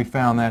 Well, we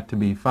found that to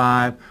be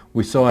 5.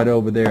 We saw it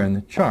over there in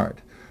the chart.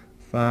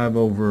 5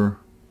 over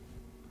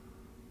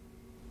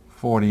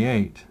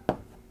 48.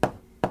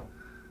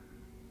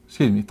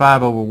 Excuse me,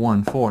 5 over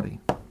 140.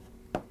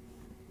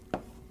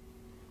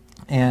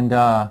 And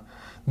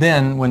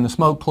then when the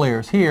smoke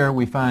clears here,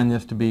 we find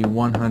this to be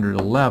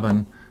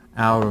 111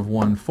 out of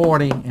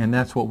 140, and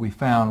that's what we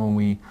found when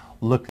we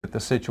looked at the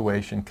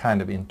situation kind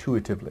of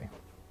intuitively.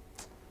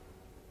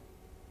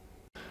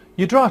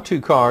 You draw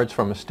 2 cards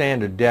from a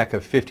standard deck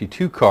of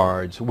 52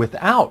 cards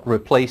without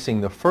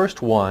replacing the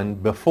first one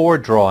before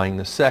drawing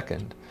the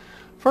second.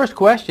 First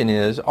question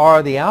is,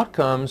 are the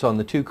outcomes on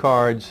the 2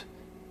 cards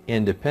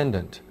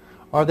independent?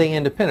 Are they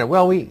independent?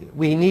 Well,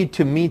 we need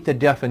to meet the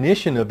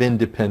definition of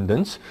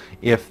independence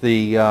if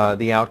the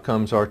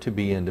outcomes are to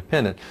be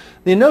independent.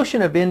 The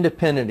notion of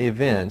independent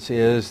events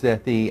is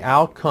that the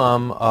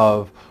outcome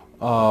of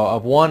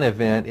one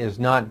event is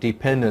not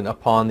dependent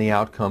upon the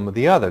outcome of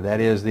the other.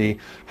 That is, the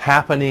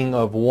happening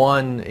of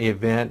one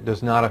event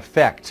does not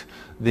affect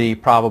the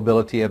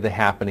probability of the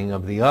happening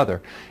of the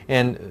other.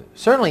 And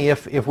certainly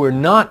if we're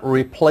not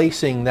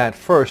replacing that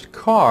first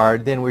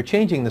card, then we're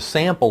changing the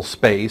sample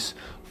space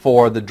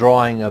for the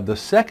drawing of the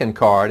second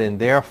card, and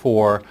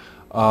therefore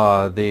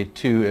the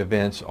 2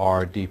 events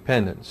are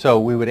dependent. So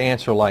we would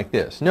answer like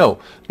this. No,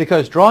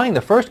 because drawing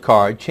the first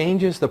card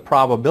changes the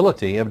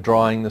probability of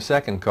drawing the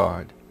second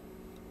card.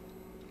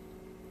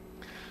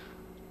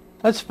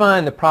 Let's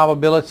find the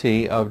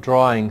probability of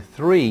drawing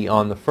 3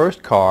 on the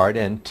first card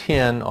and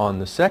 10 on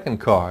the second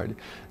card.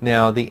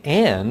 Now the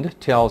AND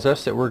tells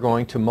us that we're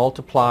going to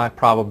multiply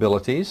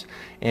probabilities,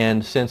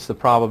 and since the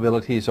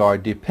probabilities are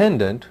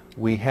dependent,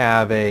 we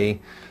have a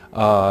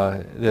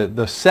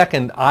The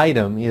second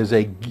item is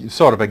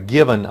sort of a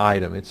given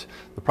item. It's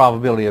the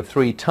probability of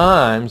 3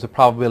 times the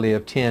probability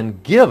of 10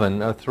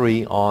 given a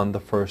 3 on the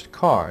first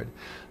card.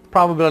 The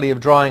probability of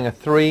drawing a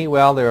 3,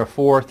 well, there are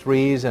 4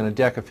 3s in a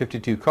deck of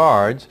 52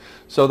 cards,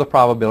 so the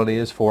probability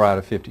is 4 out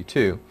of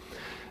 52.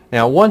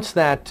 Now once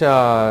that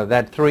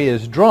 3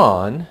 is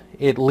drawn,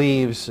 it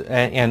leaves,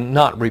 and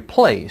not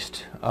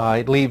replaced,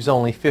 it leaves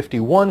only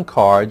 51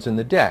 cards in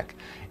the deck.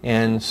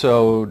 And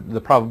so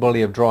the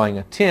probability of drawing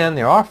a 10,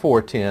 there are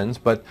 4 10s,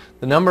 but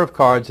the number of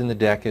cards in the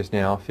deck is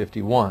now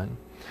 51.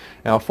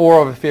 Now 4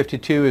 over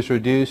 52 is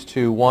reduced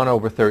to 1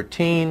 over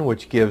 13,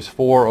 which gives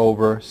 4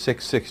 over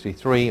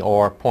 663,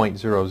 or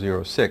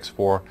 0.006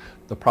 for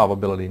the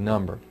probability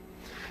number.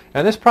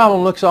 Now this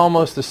problem looks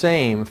almost the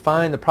same.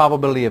 Find the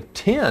probability of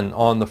 10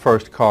 on the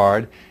first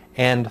card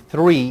and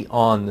 3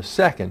 on the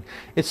second.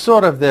 It's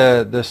sort of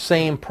the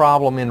same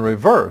problem in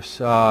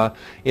reverse.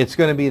 It's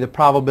going to be the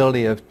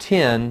probability of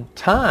 10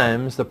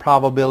 times the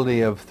probability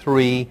of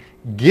 3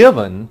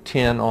 given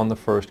 10 on the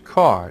first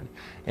card.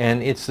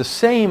 And it's the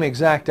same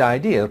exact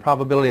idea. The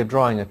probability of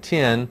drawing a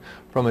 10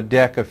 from a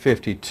deck of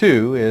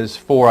 52 is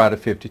 4 out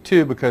of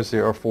 52 because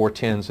there are 4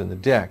 10s in the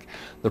deck.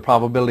 The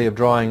probability of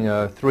drawing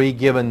a 3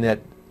 given that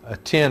a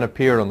 10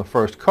 appeared on the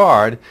first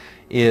card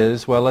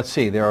is, well, let's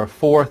see, there are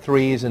 4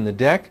 3s in the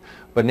deck,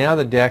 but now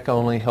the deck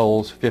only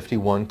holds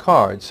 51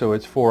 cards, so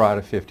it's 4 out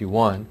of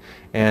 51.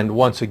 And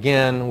once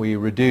again, we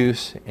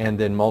reduce and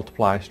then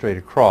multiply straight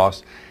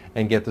across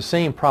and get the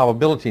same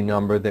probability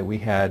number that we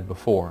had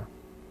before.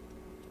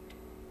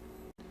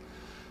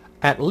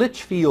 At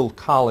Litchfield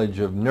College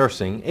of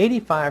Nursing,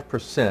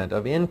 85%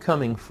 of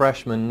incoming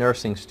freshman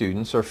nursing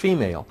students are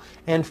female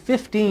and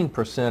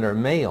 15% are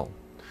male.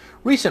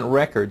 Recent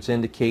records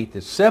indicate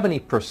that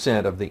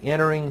 70% of the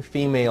entering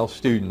female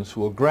students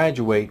will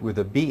graduate with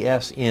a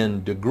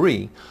BSN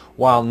degree,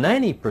 while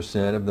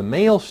 90% of the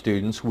male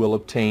students will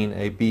obtain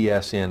a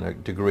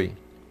BSN degree.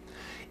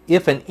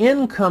 If an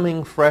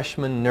incoming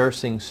freshman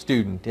nursing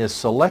student is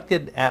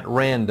selected at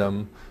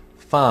random,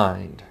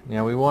 find.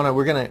 Now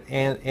we're going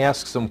to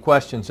ask some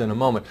questions in a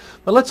moment,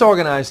 but let's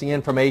organize the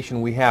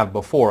information we have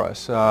before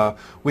us.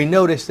 We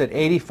notice that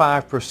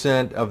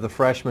 85% of the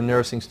freshman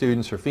nursing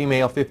students are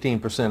female,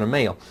 15% are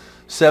male.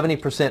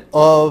 70%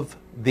 of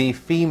the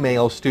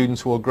female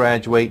students will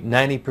graduate,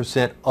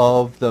 90%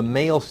 of the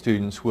male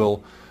students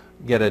will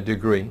get a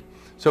degree.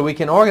 So we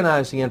can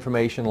organize the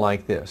information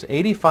like this.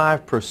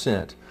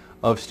 85%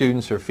 of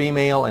students are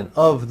female, and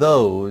of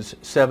those,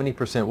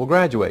 70% will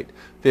graduate.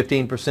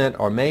 15%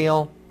 are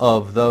male.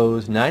 Of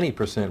those,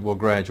 90% will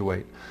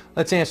graduate.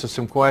 Let's answer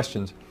some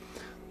questions.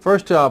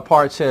 First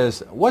part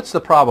says, what's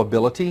the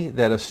probability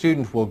that a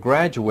student will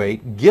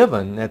graduate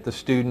given that the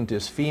student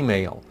is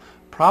female?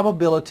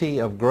 Probability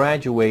of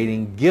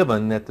graduating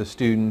given that the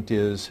student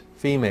is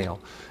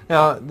female.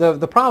 Now,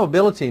 the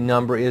probability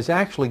number is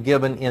actually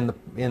given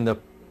in the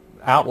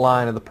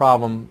outline of the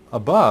problem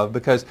above,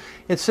 because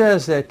it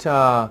says that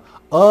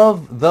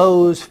of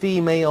those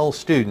female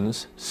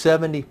students,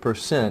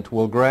 70%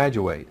 will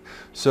graduate.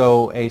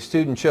 So a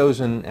student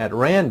chosen at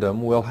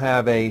random will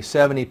have a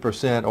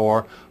 70%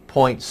 or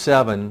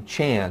 0.7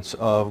 chance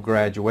of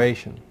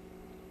graduation.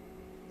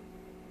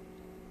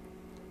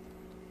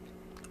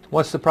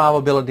 What's the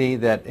probability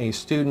that a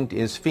student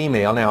is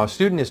female? Now, a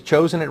student is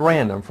chosen at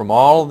random from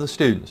all of the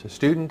students. A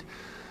student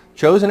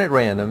chosen at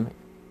random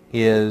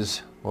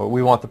is, well,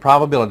 we want the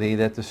probability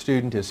that the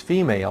student is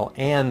female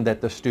and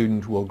that the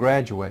student will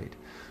graduate.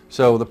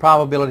 So the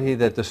probability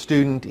that the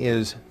student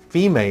is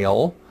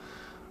female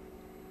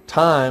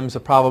times the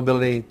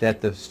probability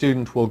that the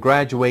student will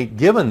graduate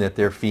given that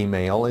they're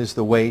female is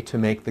the way to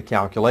make the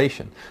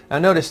calculation. Now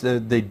notice the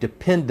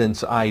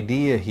dependence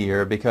idea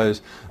here,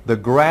 because the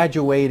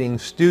graduating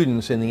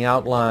students in the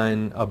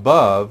outline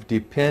above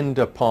depend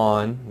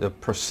upon, the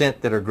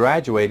percent that are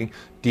graduating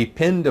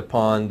depend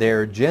upon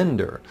their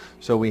gender.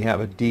 So we have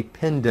a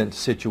dependent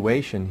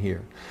situation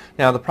here.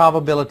 Now the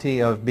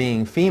probability of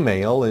being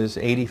female is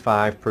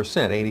 85%.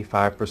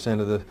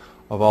 85%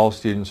 of all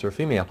students are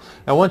female.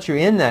 Now once you're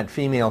in that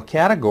female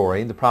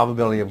category, the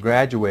probability of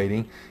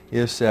graduating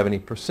is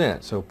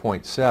 70%, so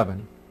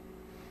 0.7.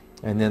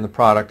 And then the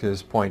product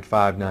is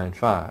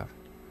 0.595.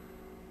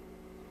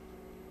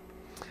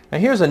 Now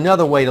here's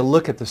another way to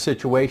look at the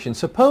situation.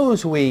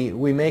 Suppose we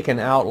make an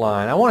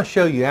outline. I want to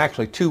show you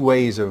actually two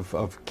ways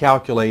of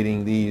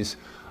calculating these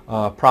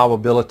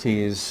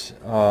probabilities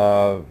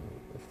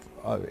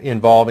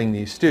involving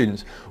these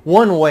students.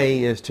 One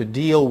way is to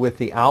deal with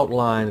the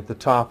outline at the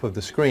top of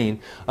the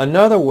screen.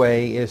 Another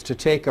way is to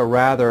take a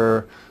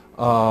rather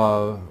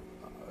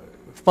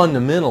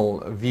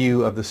fundamental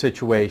view of the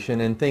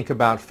situation and think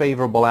about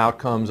favorable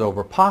outcomes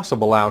over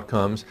possible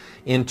outcomes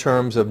in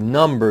terms of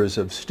numbers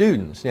of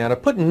students. Now, to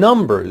put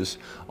numbers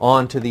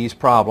onto these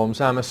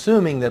problems, I'm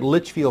assuming that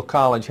Litchfield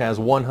College has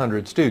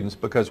 100 students,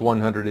 because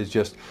 100 is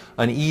just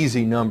an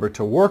easy number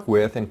to work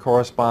with and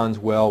corresponds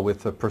well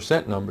with the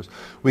percent numbers.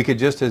 We could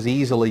just as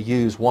easily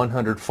use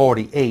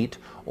 148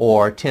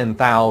 or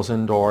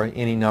 10,000 or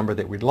any number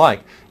that we'd like.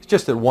 It's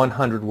just that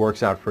 100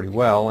 works out pretty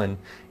well and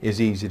is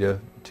easy to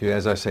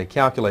as I say,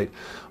 calculate.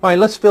 All right,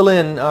 let's fill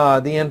in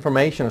the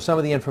information, or some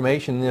of the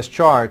information in this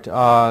chart.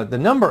 The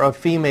number of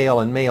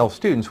female and male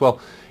students. Well,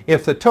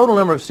 if the total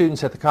number of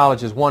students at the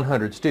college is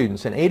 100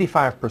 students and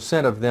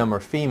 85% of them are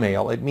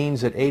female, it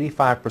means that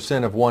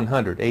 85% of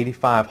 100,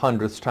 85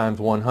 hundredths times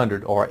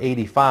 100, or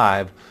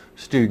 85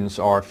 students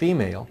are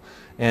female.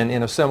 And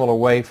in a similar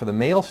way for the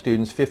male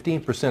students,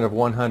 15% of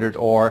 100,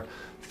 or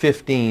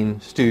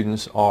 15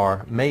 students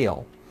are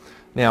male.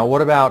 Now,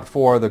 what about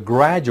for the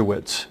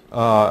graduates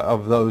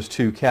of those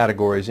two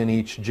categories in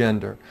each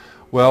gender?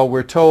 Well,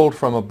 we're told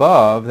from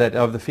above that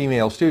of the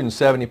female students,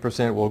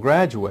 70% will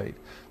graduate.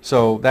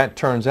 So that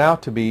turns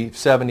out to be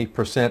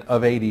 70%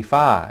 of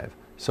 85.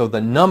 So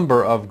the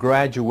number of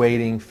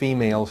graduating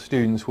female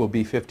students will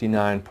be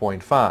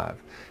 59.5.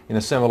 In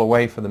a similar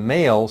way for the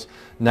males,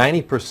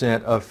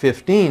 90% of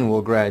 15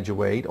 will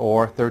graduate,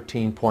 or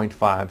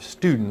 13.5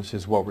 students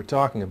is what we're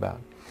talking about.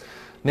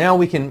 Now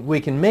we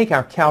can make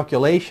our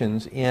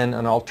calculations in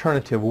an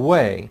alternative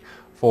way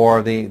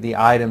for the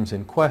items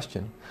in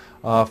question.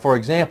 For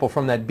example,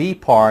 from that B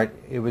part,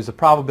 it was the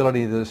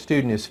probability that the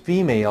student is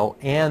female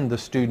and the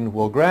student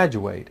will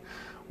graduate.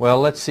 Well,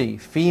 let's see,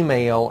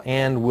 female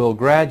and will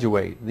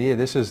graduate.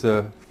 This is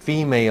the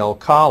female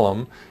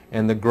column,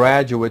 and the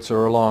graduates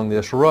are along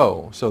this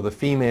row. So the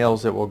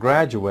females that will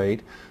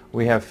graduate,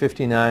 we have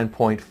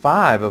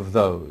 59.5 of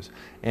those.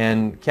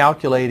 And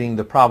calculating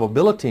the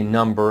probability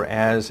number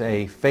as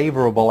a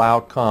favorable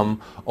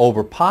outcome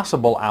over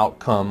possible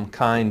outcome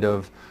kind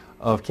of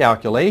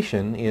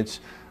calculation, it's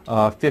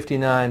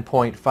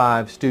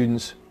 59.5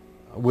 students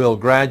will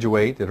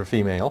graduate that are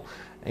female,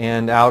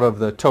 and out of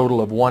the total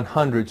of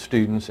 100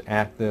 students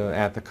at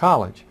the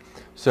college.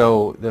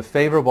 So the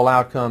favorable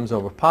outcomes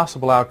over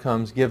possible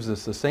outcomes gives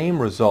us the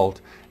same result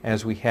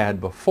as we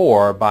had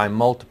before by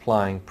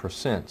multiplying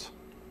percents.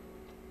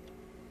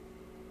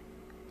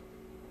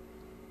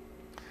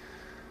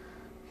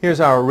 Here's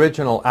our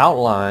original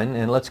outline,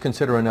 and let's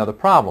consider another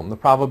problem. The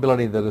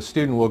probability that a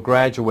student will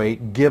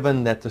graduate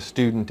given that the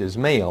student is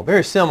male.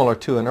 Very similar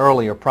to an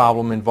earlier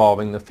problem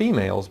involving the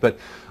females, but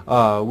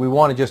we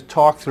want to just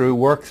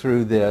work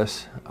through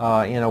this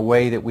in a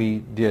way that we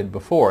did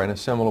before, in a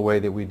similar way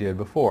that we did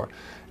before.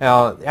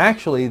 Now,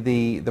 actually,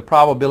 the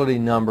probability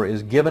number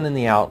is given in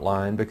the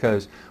outline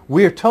because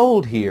we're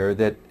told here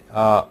that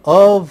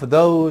of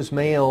those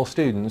male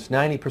students,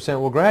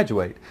 90% will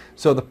graduate.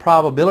 So the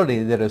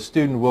probability that a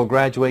student will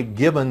graduate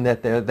given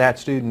that that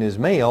student is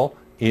male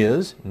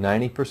is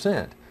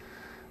 90%.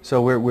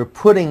 So we're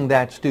putting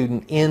that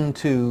student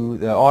into,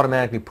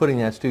 automatically putting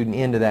that student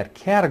into that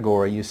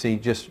category, you see,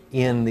 just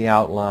in the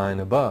outline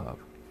above.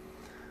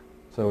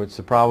 So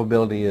the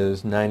probability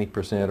is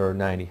 90% or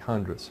 90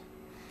 hundredths.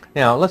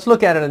 Now let's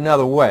look at it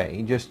another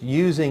way, just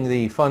using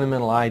the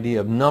fundamental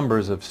idea of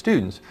numbers of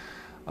students.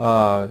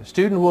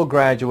 Student will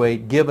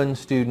graduate given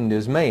student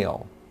is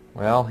male.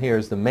 Well,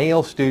 here's the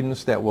male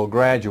students that will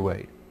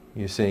graduate.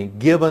 You see,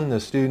 given the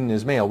student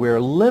is male.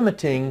 We're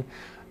limiting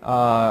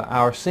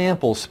our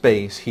sample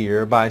space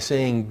here by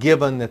saying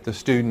given that the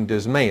student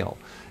is male.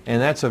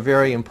 And that's a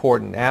very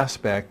important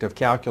aspect of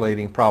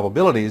calculating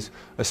probabilities,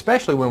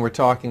 especially when we're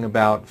talking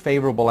about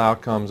favorable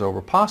outcomes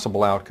over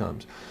possible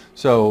outcomes.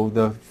 So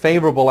the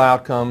favorable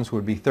outcomes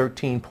would be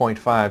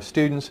 13.5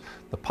 students.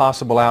 The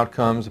possible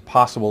outcomes, a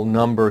possible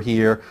number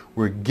here,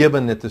 we're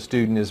given that the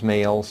student is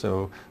male,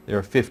 so there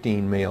are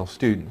 15 male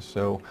students.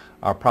 So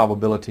our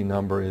probability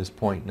number is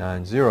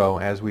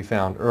 0.90, as we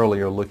found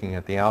earlier looking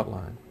at the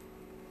outline.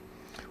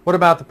 What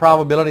about the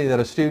probability that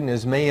a student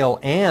is male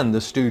and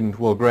the student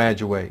will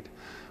graduate?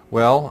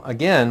 Well,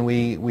 again,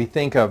 we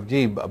think of,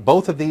 gee,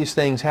 both of these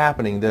things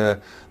happening,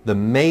 the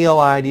male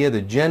idea,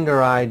 the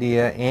gender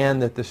idea,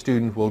 and that the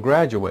student will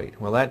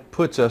graduate. Well, that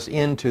puts us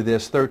into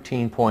this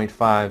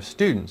 13.5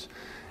 students.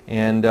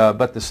 And,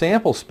 but the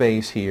sample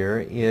space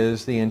here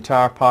is the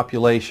entire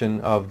population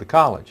of the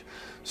college.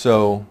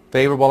 So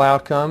favorable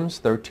outcomes,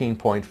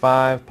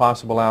 13.5,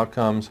 possible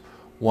outcomes,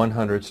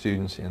 100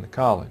 students in the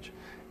college.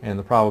 And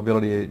the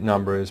probability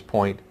number is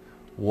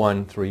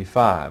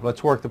 0.135.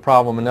 Let's work the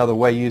problem another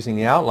way using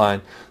the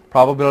outline.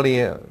 Probability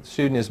a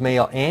student is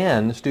male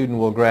and the student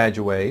will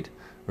graduate.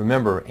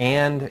 Remember,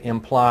 and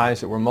implies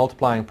that we're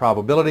multiplying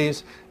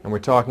probabilities, and we're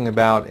talking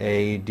about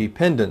a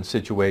dependent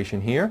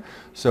situation here.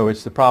 So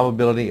it's the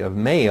probability of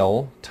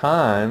male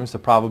times the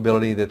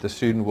probability that the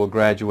student will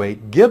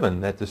graduate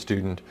given that the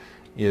student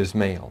is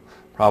male.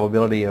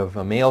 Probability of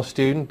a male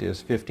student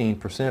is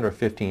 15% or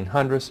 15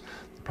 hundredths.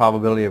 The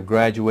probability of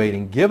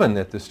graduating given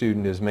that the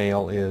student is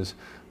male is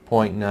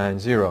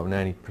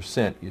 0.90,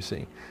 90%, you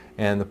see.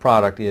 And the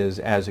product is,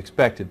 as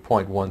expected,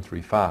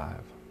 0.135.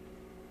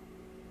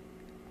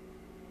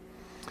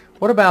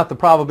 What about the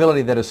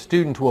probability that a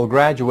student will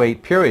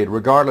graduate, period,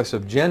 regardless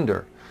of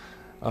gender?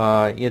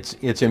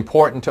 It's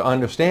important to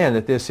understand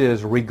that this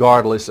is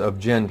regardless of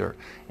gender.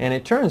 And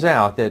it turns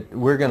out that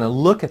we're going to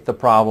look at the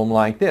problem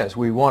like this.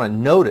 We want to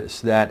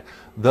notice that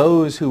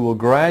those who will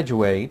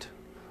graduate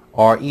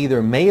are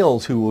either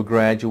males who will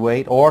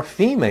graduate or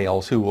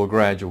females who will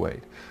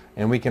graduate.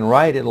 And we can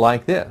write it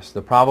like this.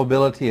 The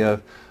probability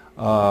of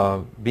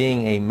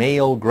being a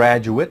male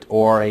graduate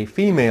or a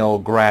female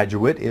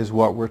graduate is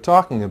what we're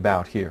talking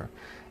about here.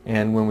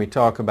 And when we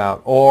talk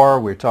about or,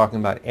 we're talking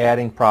about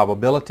adding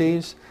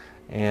probabilities,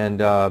 and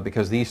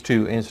because these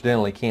two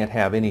incidentally can't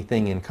have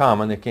anything in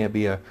common. There can't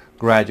be a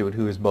graduate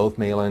who is both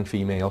male and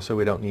female, so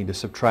we don't need to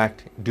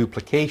subtract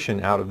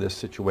duplication out of this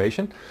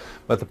situation.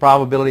 But the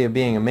probability of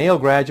being a male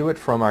graduate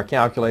from our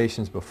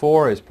calculations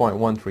before is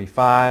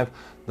 0.135.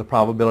 The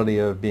probability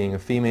of being a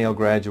female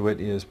graduate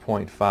is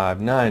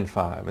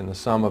 0.595, and the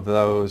sum of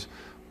those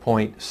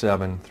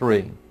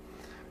 0.73.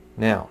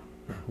 Now,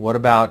 what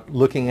about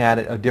looking at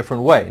it a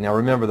different way? Now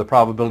remember, the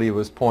probability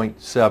was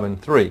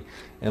 0.73,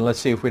 and let's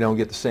see if we don't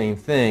get the same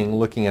thing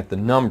looking at the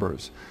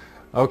numbers.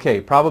 Okay,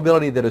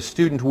 probability that a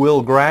student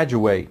will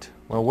graduate.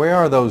 Well, where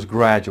are those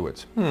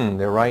graduates?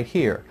 They're right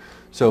here.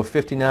 So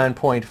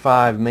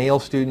 59.5 male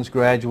students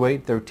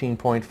graduate,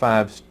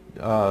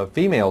 13.5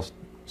 females,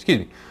 excuse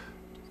me,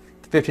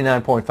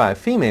 59.5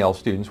 female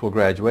students will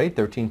graduate,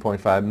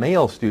 13.5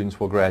 male students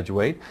will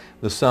graduate.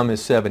 The sum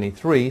is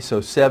 73,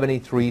 so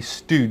 73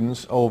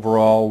 students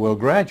overall will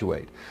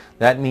graduate.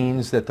 That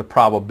means that the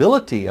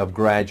probability of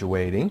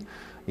graduating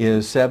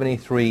is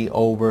 73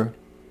 over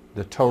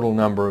the total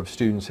number of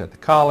students at the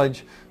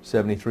college,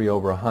 73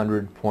 over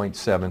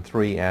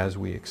 100.73 as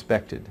we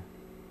expected.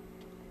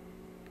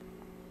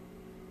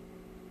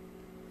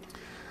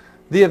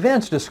 The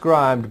events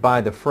described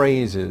by the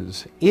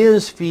phrases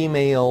is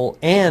female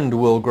and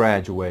will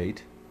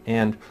graduate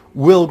and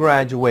will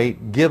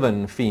graduate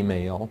given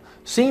female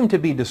seem to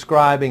be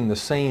describing the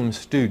same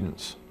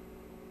students.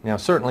 Now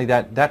certainly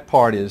that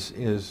part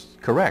is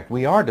correct.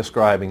 We are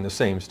describing the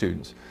same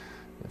students.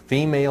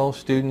 Female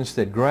students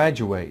that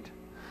graduate.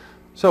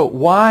 So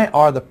why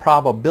are the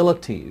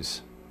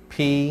probabilities,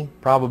 P,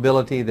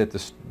 probability that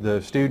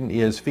the student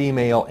is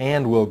female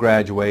and will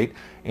graduate,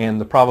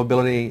 and the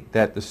probability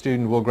that the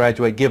student will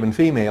graduate given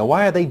female,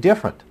 why are they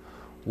different?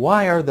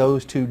 Why are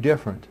those two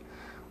different?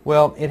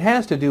 Well, it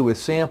has to do with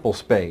sample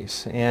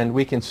space, and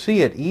we can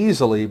see it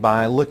easily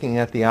by looking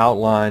at the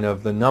outline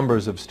of the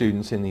numbers of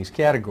students in these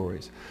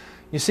categories.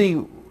 You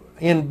see,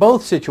 in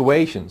both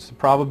situations, the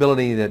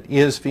probability that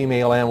is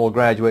female and will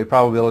graduate,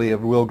 probability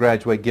of will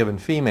graduate given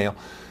female,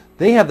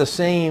 they have the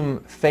same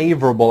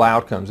favorable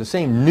outcomes. The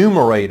same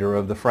numerator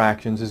of the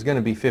fractions is going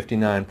to be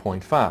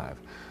 59.5.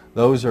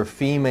 Those are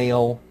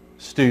female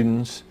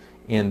students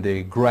in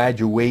the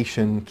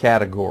graduation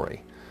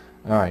category.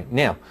 All right,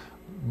 now,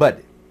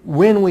 but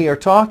when we are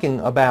talking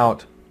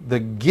about the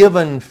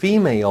given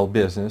female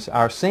business,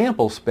 our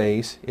sample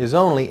space is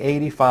only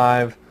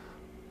 85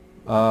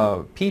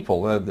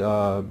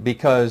 people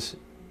because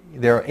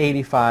there are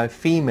 85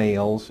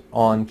 females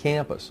on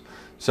campus.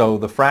 So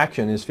the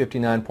fraction is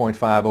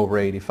 59.5 over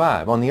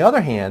 85. On the other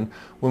hand,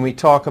 when we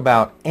talk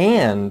about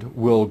and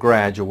will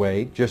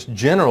graduate, just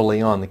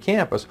generally on the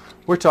campus,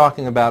 we're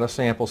talking about a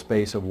sample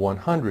space of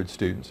 100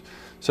 students.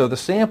 So the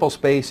sample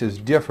space is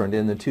different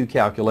in the two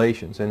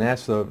calculations, and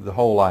that's the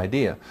whole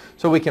idea.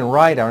 So we can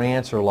write our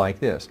answer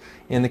like this.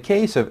 In the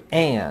case of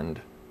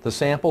and, the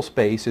sample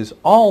space is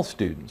all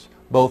students,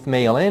 both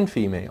male and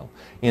female.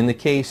 In the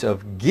case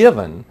of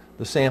given,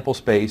 the sample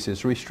space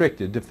is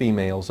restricted to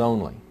females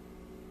only.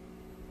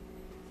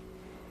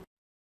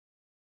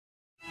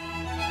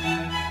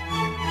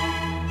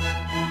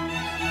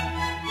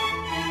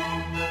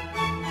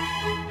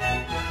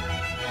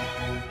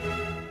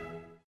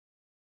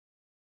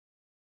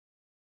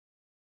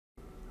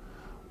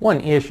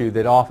 One issue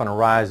that often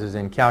arises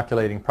in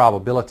calculating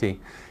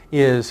probability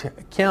is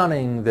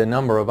counting the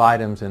number of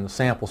items in the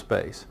sample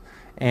space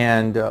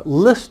and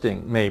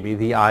listing maybe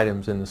the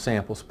items in the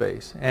sample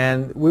space.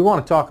 And we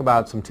want to talk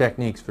about some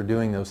techniques for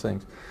doing those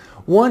things.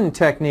 One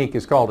technique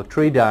is called a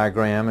tree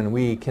diagram, and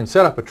we can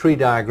set up a tree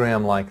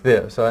diagram like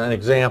this. An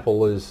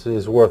example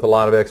is worth a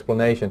lot of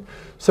explanation.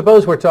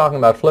 Suppose we're talking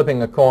about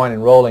flipping a coin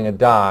and rolling a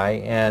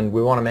die, and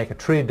we want to make a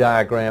tree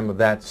diagram of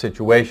that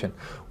situation.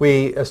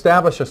 We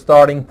establish a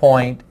starting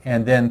point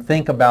and then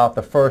think about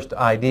the first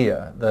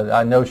idea,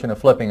 the notion of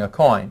flipping a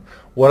coin.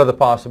 What are the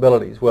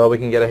possibilities? Well, we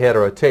can get a head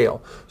or a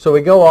tail. So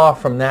we go off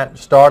from that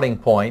starting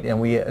point and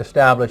we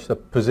establish the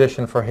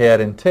position for head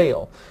and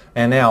tail.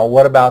 And now,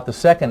 what about the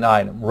second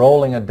item,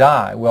 rolling a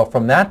die? Well,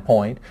 from that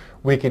point,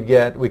 we could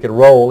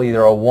roll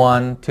either a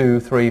 1, 2,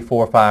 3,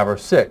 4, 5, or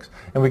 6.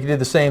 And we could do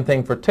the same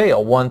thing for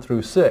tail, 1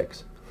 through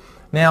 6.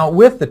 Now,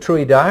 with the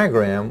tree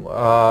diagram,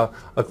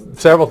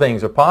 several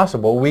things are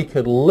possible. We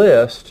could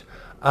list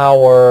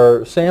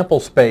our sample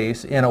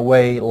space in a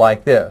way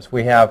like this.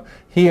 We have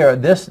here,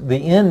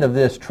 the end of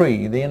this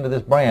tree, the end of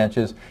this branch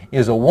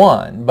is a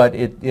 1, but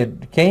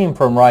it came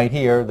from right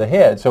here, the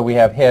head, so we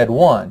have head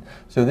 1.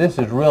 So this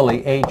is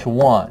really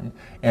H1,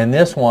 and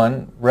this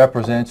one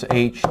represents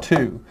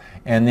H2,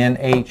 and then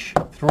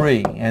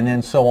H3, and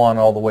then so on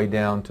all the way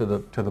down to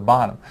the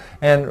bottom.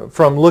 And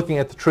from looking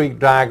at the tree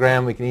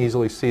diagram, we can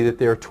easily see that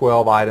there are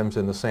 12 items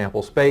in the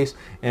sample space,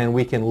 and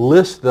we can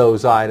list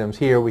those items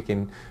here. We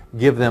can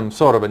give them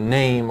sort of a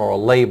name or a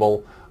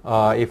label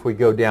if we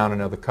go down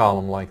another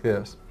column like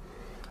this.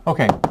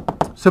 Okay,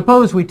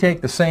 Suppose we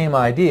take the same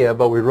idea,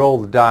 but we roll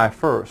the die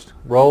first.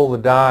 Roll the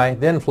die,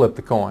 then flip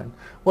the coin.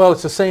 Well,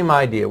 it's the same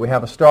idea. We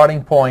have a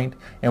starting point,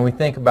 and we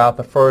think about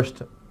the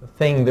first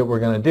thing that we're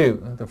going to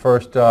do, the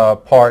first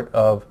part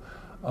of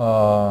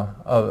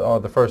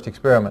the first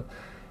experiment.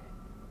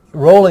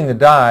 Rolling the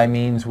die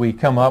means we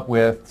come up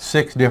with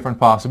 6 different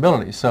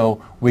possibilities.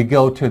 So we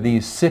go to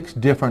these 6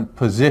 different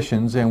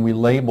positions and we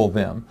label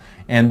them.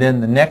 And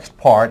then the next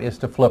part is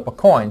to flip a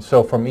coin.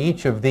 So from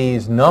each of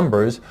these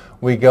numbers,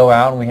 we go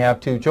out and we have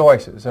 2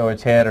 choices. So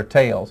it's head or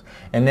tails.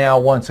 And now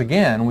once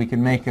again, we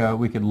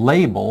could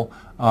label,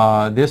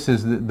 this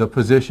is the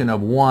position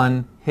of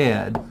 1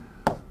 head.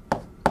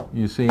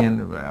 You see,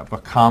 and a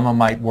comma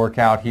might work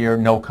out here.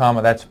 No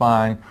comma, that's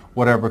fine.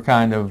 Whatever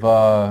kind of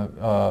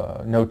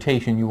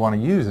notation you want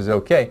to use is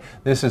okay.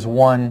 This is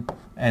 1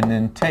 and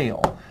then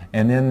tail.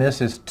 And then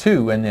this is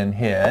 2 and then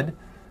head.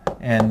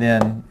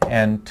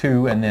 And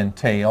 2 and then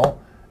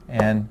tail.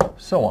 And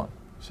so on.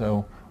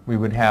 So we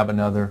would have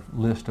another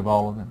list of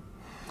all of them.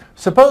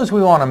 Suppose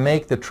we want to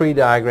make the tree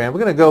diagram. We're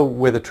going to go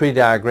with a tree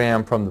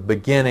diagram from the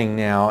beginning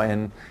now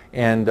and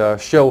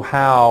show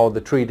how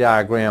the tree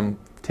diagram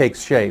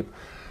takes shape.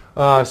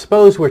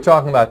 Suppose we're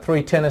talking about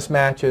 3 tennis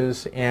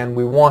matches and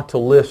we want to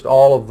list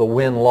all of the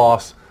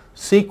win-loss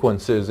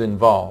sequences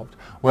involved.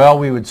 Well,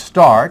 we would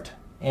start,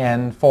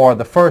 and for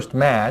the first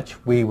match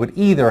we would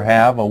either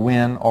have a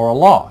win or a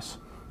loss.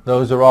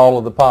 Those are all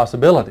of the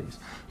possibilities.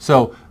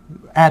 So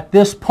at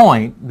this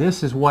point,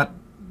 this is where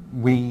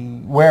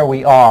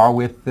we are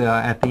with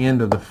at the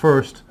end of the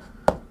first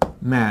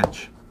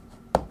match.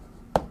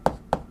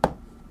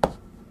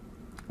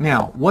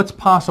 Now, what's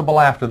possible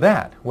after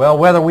that? Well,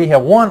 whether we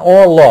have won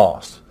or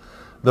lost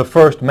the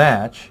first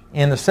match,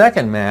 in the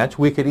second match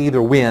we could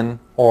either win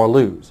or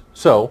lose.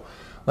 So,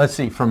 let's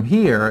see, from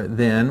here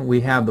then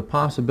we have the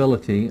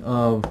possibility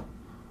of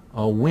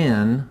a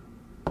win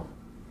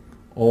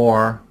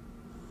or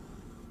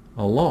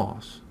a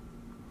loss.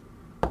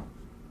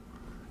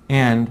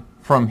 And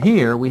from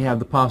here we have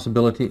the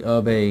possibility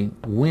of a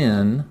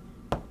win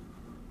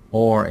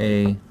or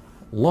a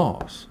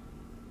loss.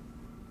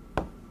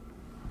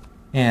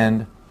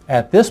 And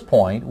at this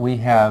point, we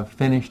have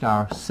finished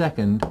our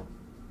second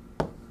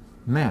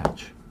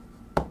match.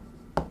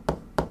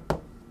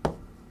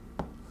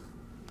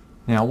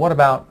 Now, what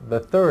about the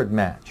third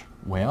match?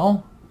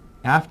 Well,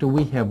 after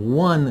we have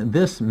won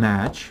this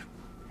match,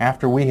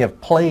 after we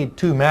have played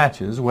 2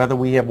 matches, whether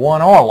we have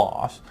won or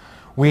lost,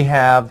 we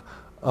have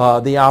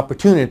the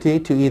opportunity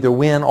to either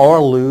win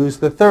or lose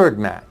the third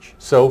match.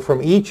 So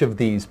from each of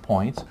these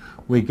points,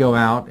 we go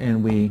out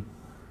and we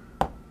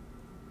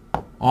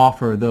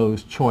offer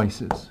those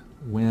choices.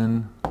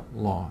 Win,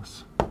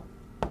 loss.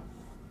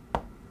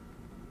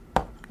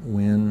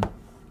 Win,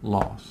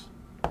 loss.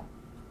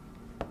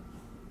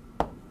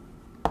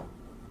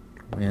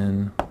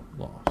 Win,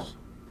 loss.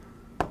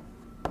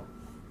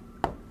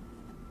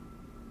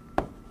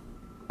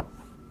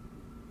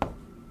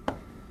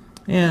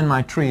 And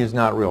my tree is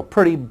not real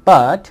pretty,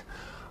 but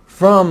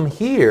from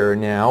here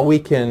now we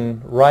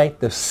can write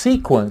the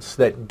sequence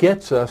that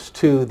gets us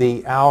to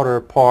the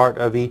outer part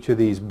of each of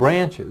these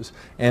branches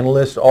and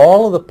list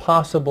all of the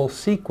possible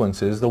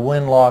sequences, the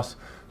win-loss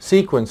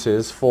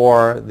sequences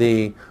for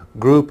the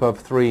group of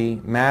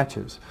 3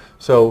 matches.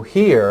 So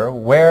here,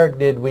 how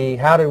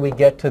did we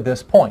get to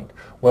this point?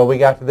 Well, we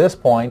got to this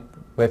point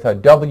with a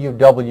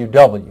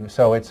WWW,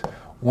 so it's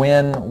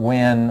win,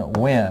 win,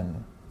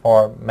 win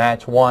for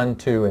match 1,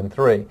 2, and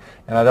 3.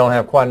 And I don't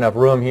have quite enough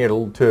room here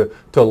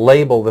to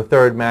label the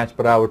third match,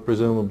 but I would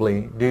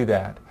presumably do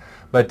that.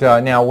 But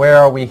now where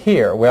are we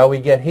here? Well, we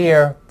get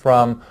here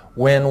from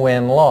win,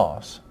 win,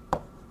 loss.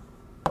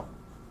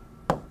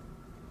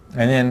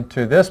 And then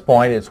to this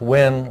point, it's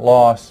win,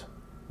 loss,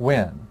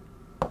 win.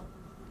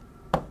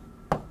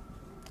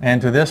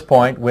 And to this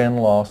point, win,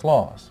 loss,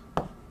 loss.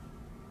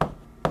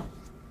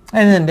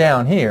 And then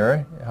down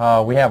here,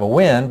 we have a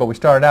win, but we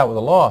started out with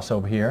a loss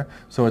over here,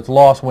 so it's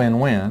loss, win,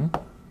 win.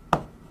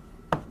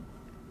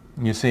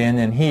 You see, and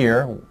then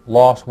here,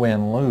 loss,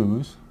 win,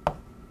 lose.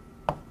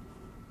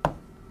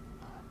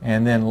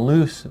 And then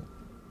lose,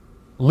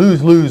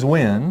 lose,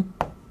 win.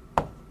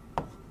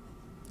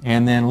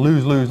 And then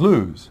lose, lose,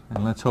 lose.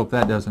 And let's hope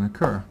that doesn't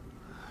occur.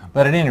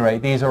 But at any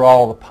rate, these are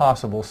all the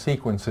possible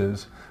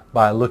sequences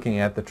by looking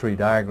at the tree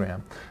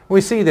diagram. We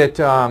see that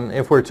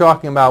if we're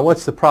talking about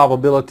what's the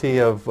probability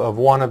of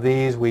one of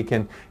these, we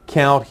can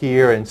count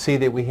here and see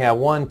that we have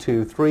 1,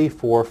 2, 3,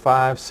 4,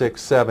 5,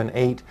 6, 7,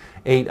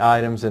 8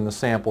 items in the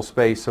sample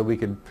space, so we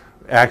could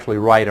actually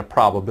write a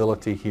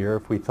probability here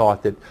if we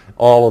thought that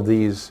all of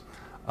these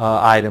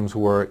items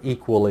were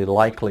equally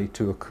likely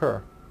to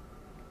occur.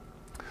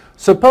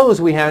 Suppose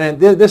we have, and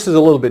this is a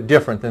little bit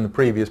different than the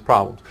previous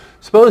problems.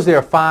 Suppose there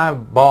are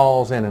 5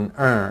 balls in an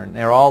urn.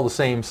 They're all the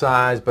same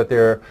size, but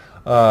there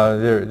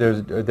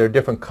are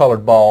different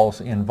colored balls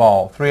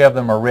involved. 3 of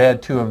them are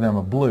red, 2 of them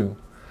are blue.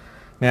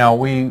 Now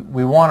we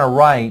want to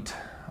write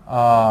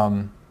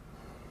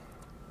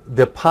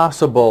the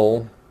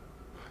possible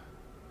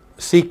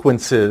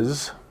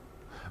sequences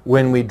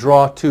when we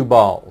draw 2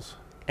 balls.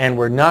 and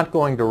we're not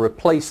going to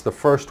replace the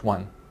first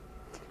one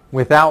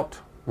without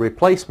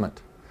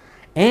replacement.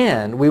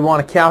 And we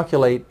want to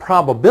calculate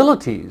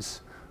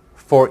probabilities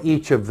for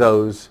each of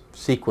those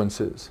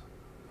sequences.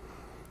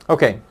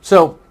 Okay,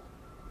 so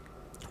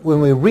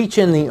when we reach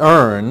in the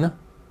urn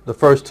the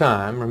first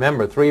time,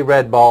 remember 3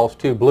 red balls,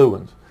 2 blue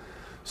ones.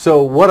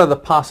 So what are the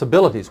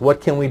possibilities?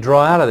 What can we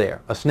draw out of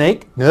there? A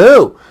snake?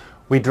 No!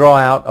 We draw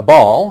out a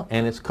ball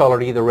and it's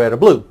colored either red or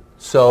blue.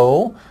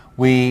 So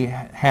we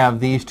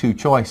have these 2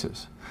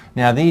 choices.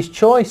 Now these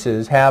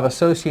choices have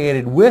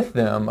associated with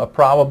them a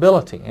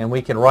probability, and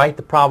we can write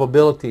the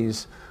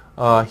probabilities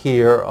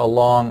here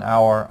along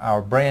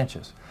our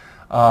branches.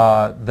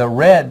 The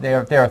red,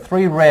 there are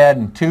 3 red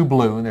and 2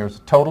 blue. There's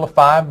a total of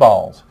 5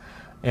 balls.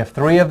 If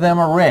 3 of them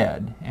are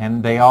red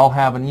and they all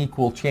have an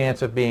equal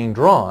chance of being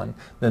drawn,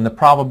 then the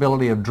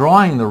probability of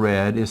drawing the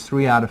red is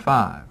 3 out of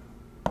 5.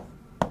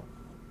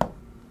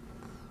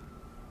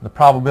 The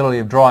probability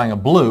of drawing a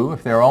blue,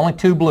 if there are only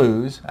 2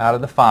 blues out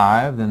of the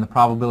 5, then the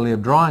probability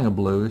of drawing a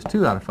blue is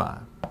 2 out of 5.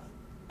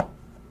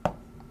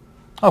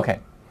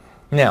 Okay,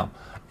 now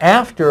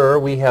after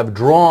we have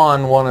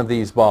drawn one of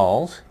these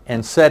balls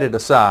and set it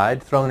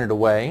aside, thrown it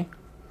away,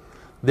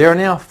 there are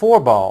now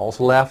 4 balls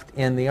left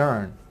in the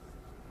urn.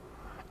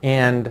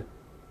 And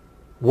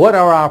what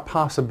are our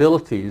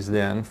possibilities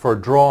then for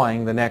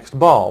drawing the next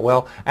ball?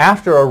 Well,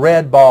 after a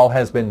red ball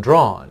has been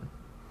drawn,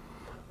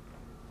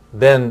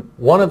 then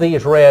one of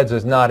these reds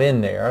is not in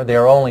there.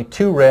 There are only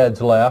 2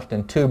 reds left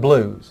and 2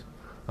 blues.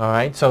 All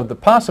right, so the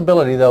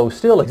possibility, though,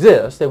 still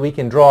exists that we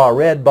can draw a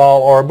red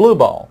ball or a blue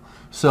ball.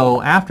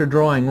 So after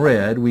drawing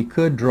red, we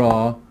could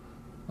draw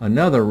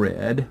another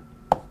red,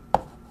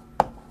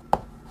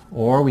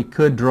 or we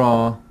could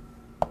draw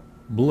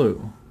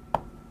blue.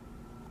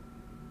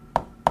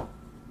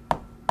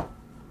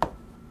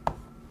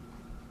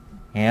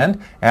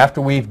 And after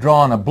we've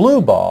drawn a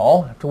blue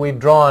ball, after we've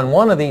drawn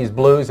one of these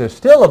blues, there's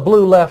still a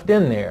blue left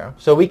in there,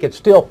 so we could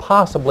still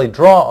possibly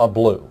draw a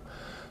blue.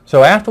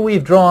 So after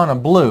we've drawn a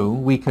blue,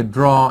 we could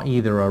draw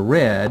either a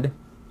red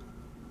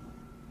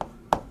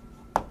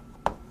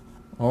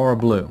or a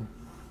blue.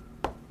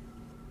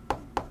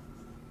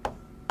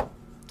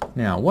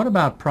 Now, what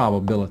about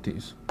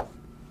probabilities?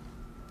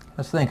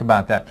 Let's think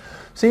about that.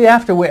 See,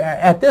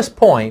 at this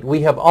point,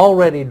 we have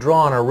already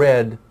drawn a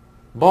red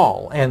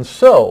ball, and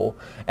so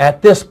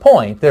at this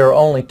point there are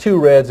only 2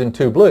 reds and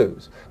 2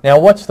 blues. Now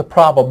what's the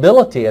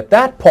probability at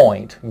that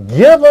point,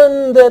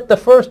 given that the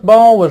first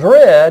ball was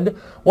red,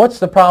 what's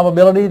the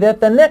probability that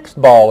the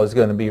next ball is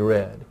going to be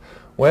red?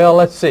 Well,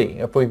 let's see.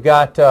 If we've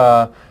got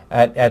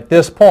at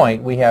this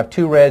point we have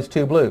 2 reds,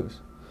 2 blues,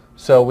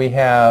 so we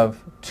have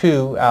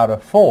 2 out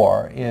of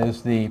 4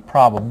 is the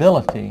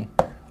probability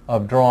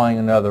of drawing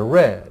another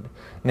red.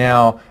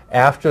 Now,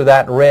 after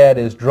that red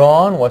is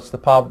drawn, what's the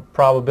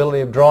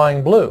probability of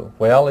drawing blue?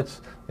 Well, it's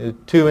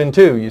 2 and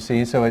 2, you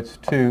see, so it's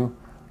 2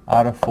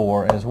 out of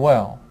 4 as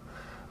well.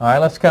 All right,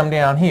 let's come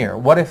down here.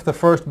 What if the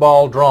first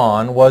ball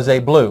drawn was a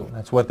blue?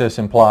 That's what this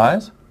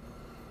implies.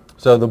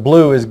 So the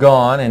blue is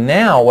gone, and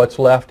now what's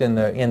left in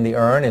the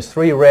urn is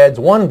 3 reds,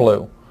 1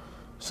 blue.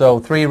 So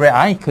 3 red.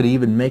 I could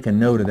even make a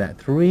note of that.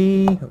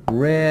 3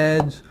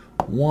 reds,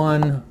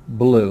 1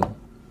 blue.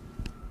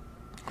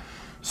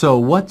 So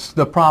what's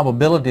the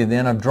probability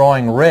then of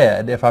drawing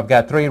red if I've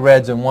got 3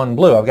 reds and 1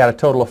 blue? I've got a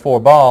total of 4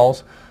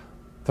 balls.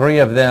 3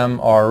 of them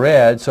are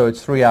red, so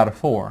it's 3 out of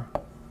 4.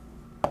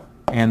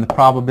 And the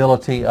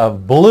probability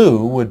of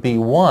blue would be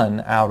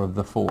 1 out of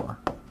the 4.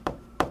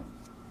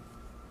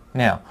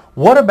 Now,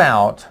 what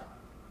about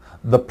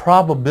the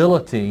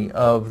probability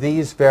of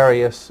these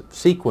various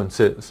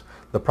sequences?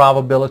 The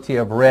probability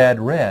of red,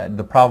 red,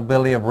 the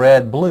probability of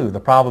red, blue, the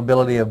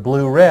probability of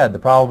blue, red, the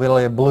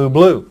probability of blue,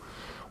 blue.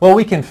 Well,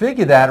 we can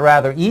figure that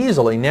rather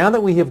easily now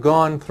that we have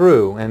gone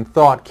through and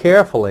thought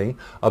carefully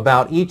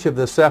about each of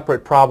the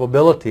separate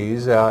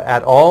probabilities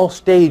at all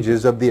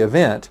stages of the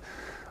event.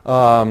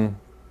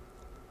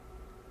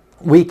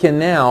 We can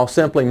now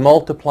simply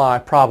multiply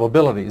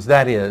probabilities.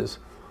 That is,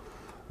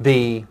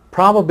 the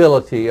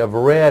probability of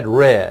red,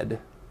 red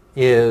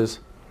is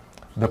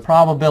the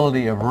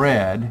probability of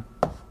red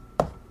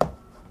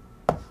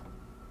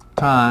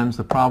times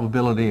the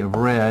probability of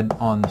red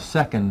on the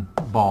second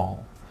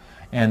ball.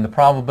 And the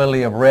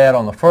probability of red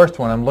on the first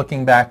one, I'm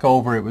looking back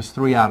over, it was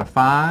 3 out of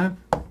 5.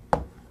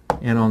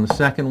 And on the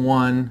second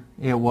one,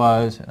 it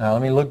was,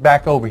 let me look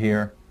back over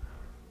here.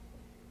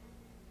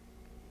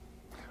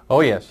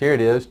 Oh yes, here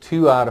it is,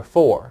 2 out of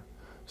 4.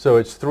 So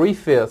it's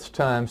 3/5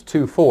 times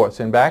 2/4.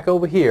 And back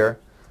over here,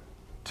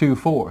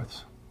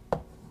 2/4.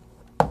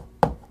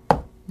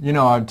 You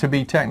know, to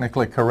be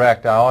technically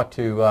correct, I ought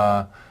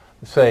to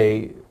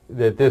say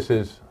that this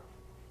is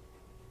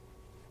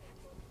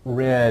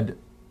red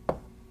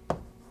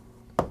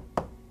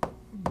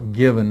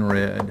given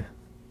red.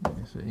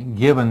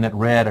 Given that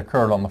red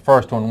occurred on the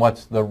first one,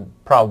 what's the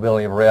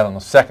probability of red on the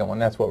second one?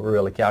 That's what we're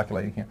really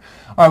calculating here.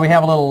 All right, we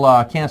have a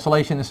little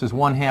cancellation. This is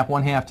 1/2.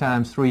 1/2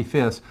 times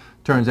 3/5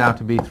 turns out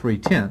to be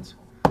 3/10.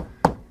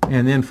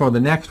 And then for the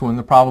next one,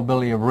 the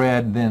probability of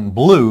red, then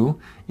blue,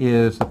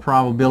 is the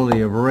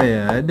probability of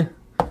red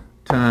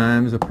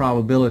times the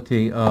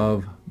probability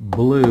of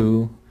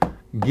blue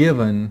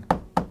given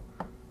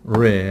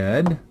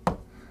red.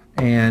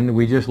 And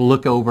we just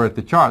look over at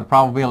the chart. The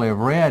probability of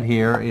red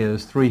here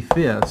is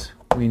 3/5.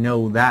 We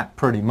know that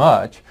pretty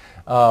much.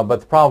 But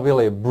the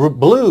probability of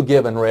blue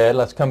given red,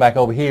 let's come back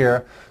over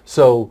here.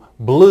 So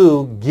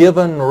blue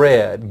given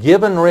red,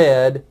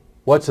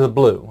 what's the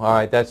blue? All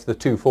right, that's the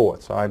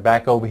 2/4. All right,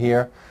 back over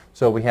here.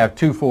 So we have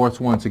 2/4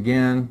 once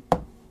again.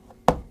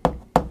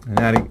 And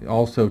that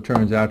also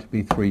turns out to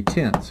be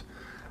 3/10.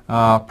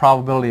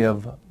 Probability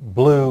of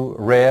blue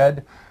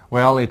red,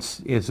 well,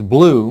 it's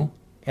blue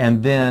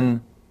and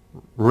then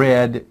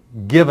red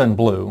given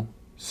blue.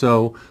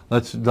 So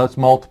let's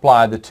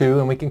multiply the two,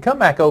 and we can come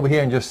back over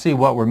here and just see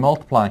what we're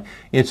multiplying.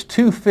 It's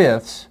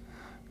 2/5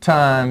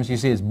 times, you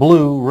see it's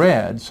blue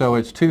red, so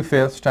it's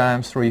 2/5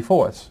 times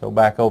 3/4. So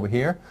back over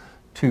here,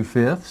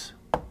 2/5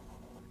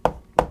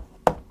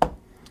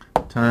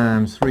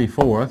 times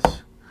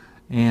 3/4.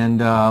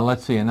 And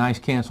let's see, a nice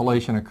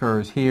cancellation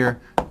occurs here,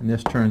 and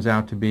this turns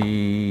out to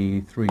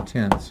be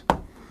 3/10.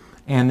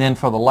 And then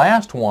for the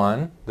last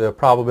one, the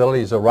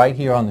probabilities are right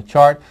here on the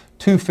chart.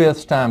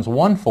 2/5 times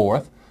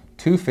 1/4.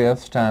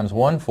 2/5 times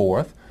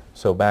 1/4.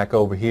 So back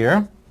over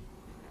here.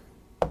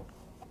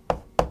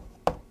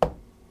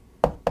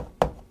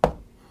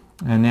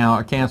 And now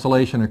a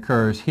cancellation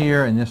occurs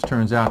here, and this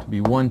turns out to be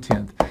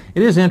 1/10.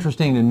 It is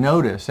interesting to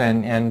notice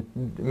and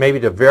maybe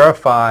to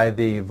verify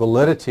the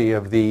validity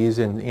of these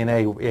in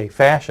a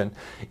fashion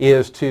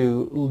is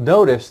to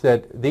notice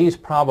that these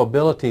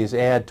probabilities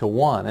add to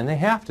 1. And they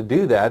have to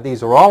do that.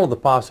 These are all of the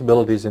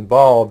possibilities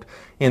involved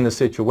in the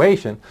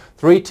situation.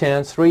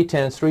 3/10,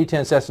 3/10,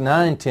 3/10, that's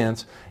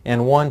 9/10,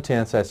 and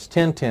 1/10, that's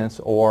 10/10,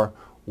 or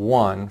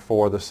 1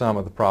 for the sum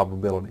of the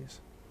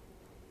probabilities.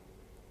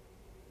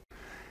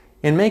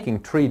 In making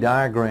tree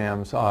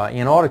diagrams,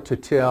 in order to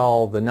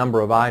tell the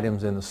number of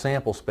items in the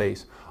sample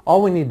space,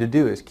 all we need to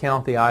do is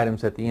count the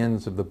items at the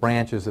ends of the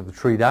branches of the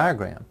tree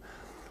diagram.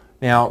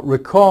 Now,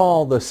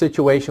 recall the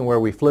situation where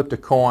we flipped a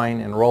coin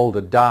and rolled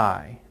a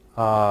die.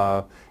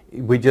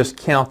 We just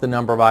count the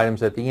number of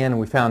items at the end,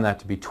 and we found that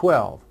to be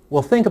 12.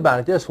 Well, think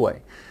about it this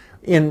way.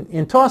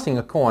 In tossing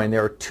a coin,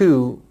 there are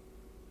two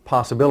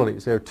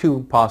possibilities. There are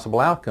two possible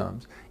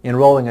outcomes. In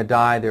rolling a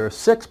die, there are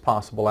 6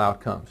 possible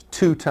outcomes.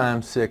 2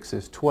 times 6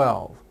 is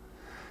 12.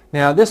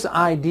 Now, this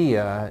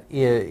idea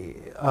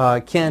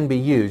can be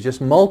used.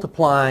 Just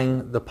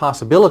multiplying the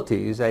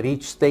possibilities at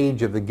each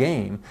stage of the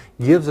game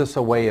gives us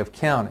a way of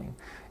counting.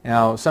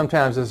 Now,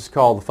 sometimes this is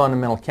called the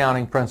fundamental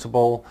counting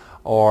principle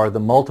or the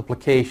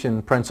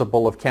multiplication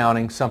principle of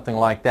counting, something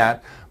like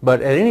that.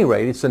 But at any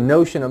rate, it's the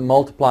notion of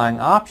multiplying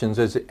options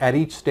at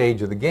each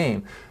stage of the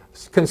game.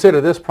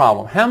 Consider this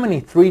problem. How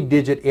many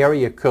 3-digit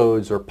area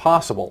codes are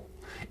possible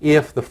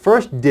if the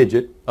first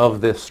digit of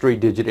this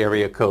 3-digit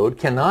area code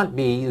cannot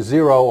be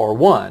 0 or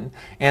 1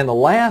 and the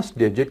last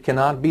digit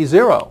cannot be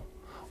 0?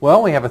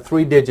 Well, we have a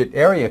 3-digit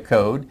area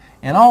code,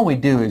 and all we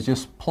do is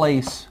just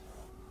place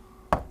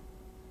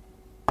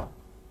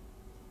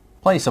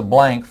a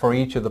blank for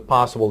each of the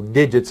possible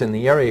digits in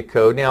the area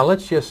code. Now,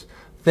 let's just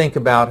think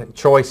about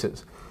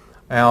choices.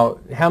 Now,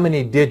 how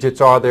many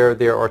digits are there?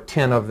 There are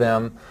 10 of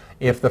them.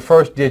 If the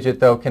first digit,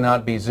 though,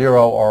 cannot be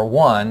 0 or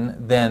 1,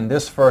 then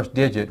this first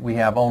digit, we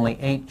have only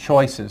 8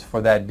 choices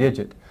for that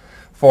digit.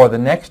 For the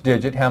next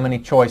digit, how many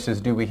choices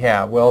do we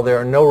have? Well, there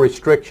are no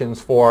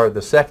restrictions for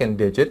the second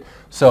digit,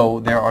 so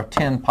there are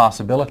 10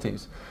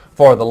 possibilities.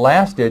 For the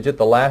last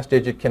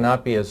digit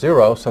cannot be a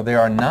 0, so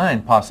there are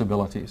 9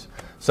 possibilities.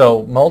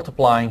 So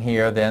multiplying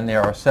here, then,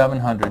 there are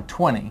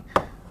 720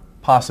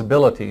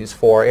 possibilities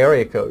for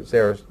area codes.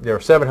 There are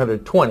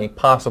 720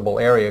 possible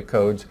area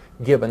codes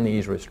given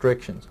these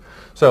restrictions.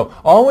 So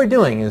all we're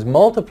doing is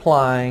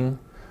multiplying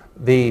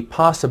the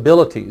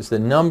possibilities, the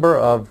number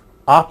of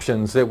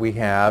options that we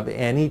have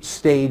in each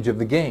stage of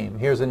the game.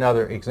 Here's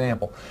another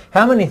example.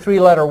 How many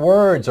 3-letter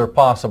words are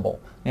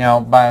possible? Now,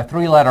 by a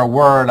 3-letter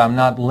word, I'm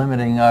not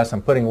limiting us.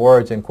 I'm putting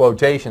words in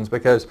quotations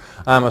because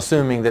I'm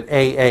assuming that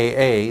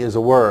AAA is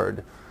a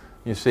word,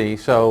 you see.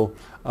 So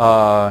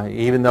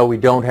even though we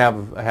don't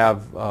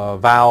have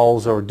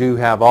vowels or do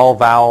have all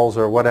vowels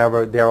or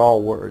whatever, they're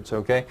all words,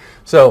 okay?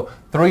 So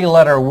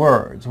 3-letter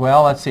words.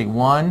 Well, let's see.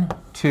 1,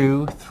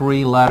 2,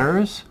 3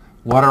 letters.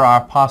 What are our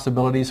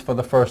possibilities for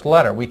the first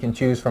letter? We can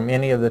choose from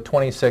any of the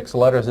 26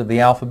 letters of the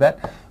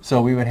alphabet,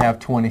 so we would have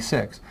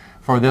 26.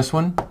 For this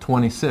one,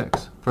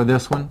 26. For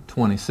this one,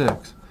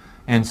 26.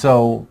 And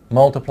so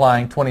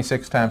multiplying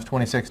 26 times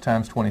 26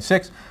 times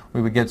 26,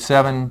 we would get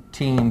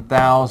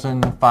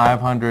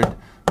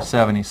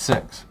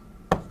 17,576.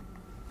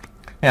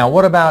 Now,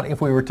 what about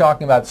if we were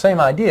talking about the same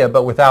idea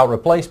but without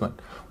replacement?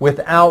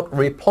 Without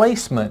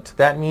replacement,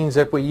 that means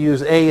if we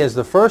use A as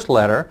the first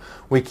letter,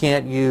 we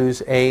can't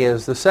use A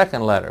as the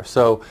second letter.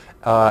 So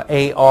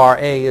ARA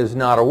is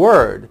not a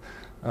word.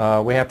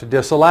 We have to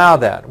disallow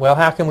that. Well,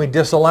 how can we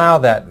disallow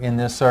that in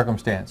this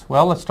circumstance?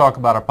 Well, let's talk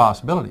about our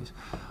possibilities.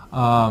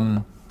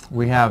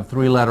 We have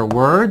 3-letter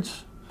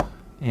words,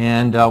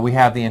 And we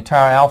have the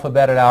entire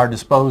alphabet at our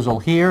disposal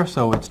here,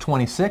 so it's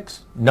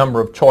 26,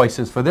 number of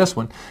choices for this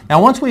one.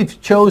 Now once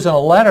we've chosen a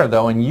letter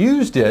though and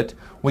used it,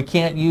 we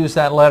can't use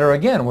that letter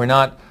again. We're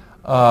not,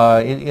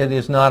 it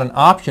is not an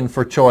option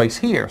for choice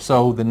here.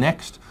 So the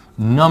next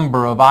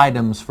number of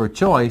items for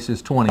choice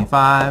is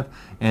 25,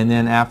 and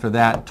then after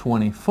that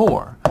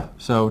 24.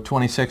 So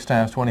 26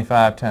 times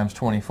 25 times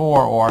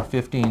 24, or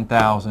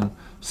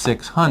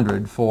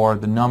 15,600 for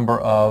the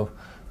number of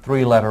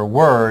three-letter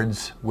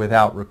words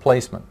without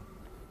replacement.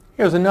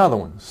 Here's another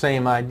one,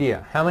 same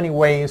idea. How many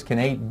ways can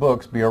 8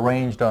 books be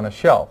arranged on a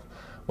shelf?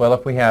 Well,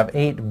 if we have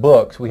 8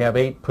 books, we have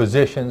 8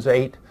 positions,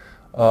 8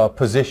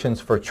 positions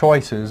for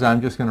choices.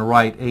 I'm just going to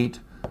write 8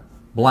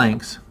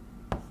 blanks.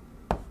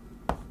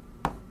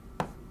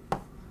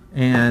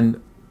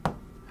 And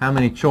how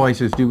many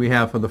choices do we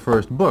have for the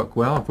first book?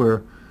 Well, if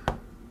we're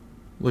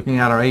looking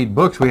at our 8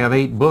 books, we have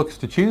 8 books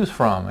to choose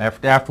from.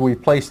 After we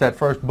place that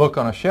first book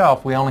on a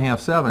shelf, we only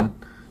have 7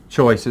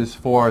 choices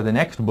for the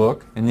next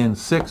book, and then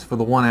 6 for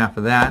the one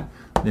after that,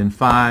 then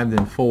 5,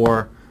 then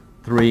 4,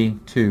 3,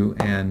 2,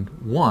 and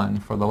 1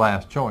 for the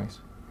last choice.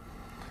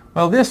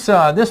 Well,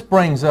 this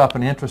brings up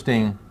an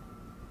interesting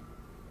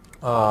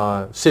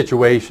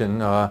situation.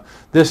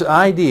 This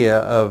idea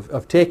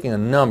of taking a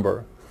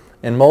number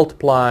and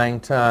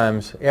multiplying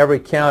times every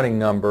counting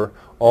number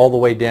all the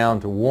way down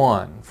to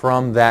 1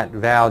 from that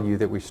value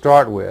that we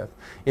start with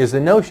is the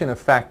notion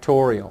of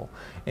factorial.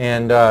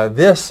 And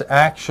this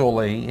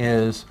actually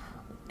is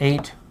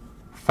 8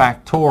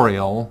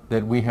 factorial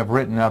that we have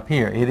written up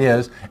here. It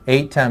is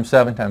 8 times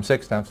 7 times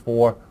 6 times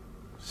 4,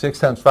 6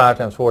 times 5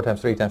 times 4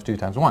 times 3 times 2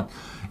 times 1.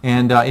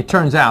 And it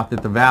turns out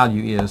that the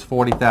value is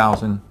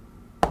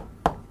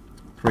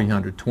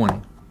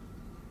 40,320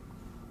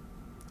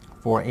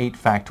 for 8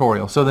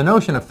 factorial. So the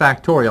notion of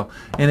factorial,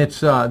 and it's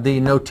the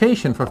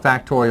notation for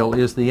factorial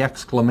is the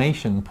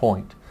exclamation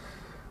point.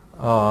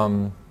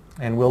 And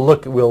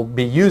we'll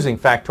be using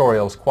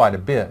factorials quite a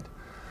bit.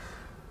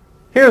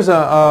 Here's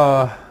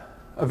a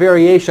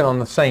variation on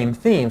the same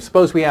theme.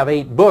 Suppose we have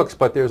 8 books,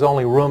 but there's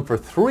only room for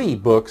 3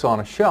 books on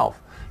a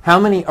shelf. How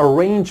many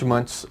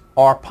arrangements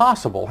are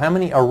possible? How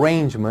many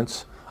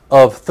arrangements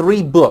of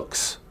 3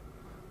 books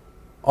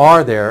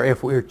are there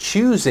if we're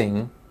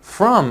choosing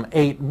from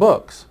 8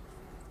 books?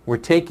 We're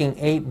taking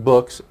 8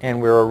 books and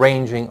we're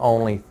arranging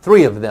only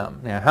 3 of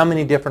them. Now, how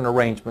many different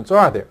arrangements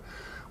are there?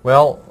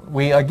 Well,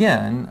 we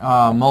again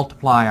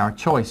multiply our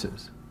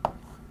choices.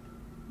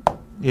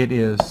 It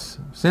is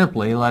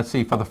simply, let's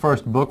see, for the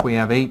first book we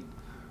have 8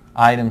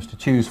 items to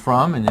choose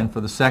from, and then for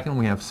the second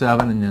we have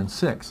 7 and then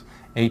 6.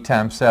 8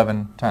 times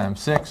 7 times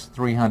 6,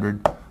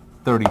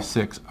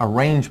 336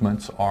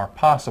 arrangements are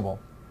possible.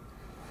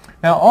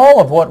 Now,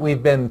 all of what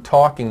we've been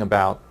talking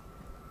about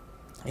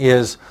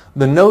is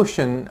the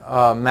notion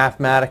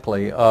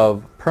mathematically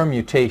of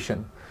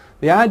permutation.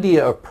 The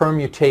idea of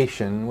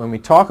permutation, when we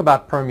talk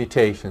about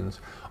permutations,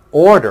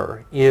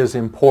 order is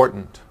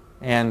important.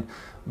 And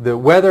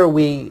whether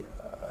we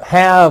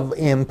have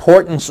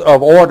importance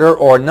of order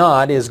or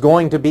not is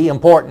going to be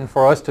important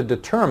for us to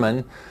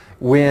determine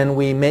when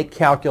we make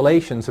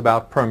calculations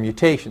about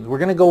permutations. We're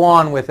going to go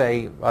on with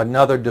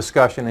another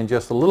discussion in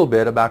just a little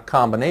bit about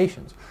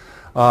combinations.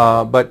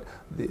 But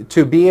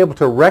to be able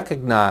to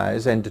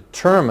recognize and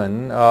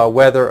determine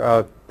whether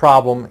a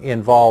problem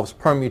involves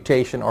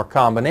permutation or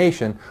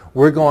combination,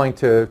 we're going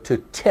to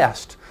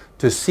test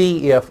to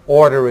see if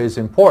order is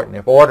important.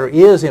 If order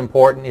is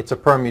important, it's a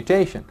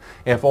permutation.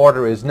 If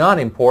order is not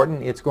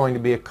important, it's going to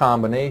be a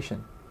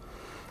combination.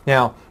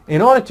 Now,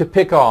 in order to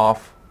pick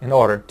off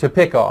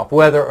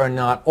whether or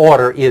not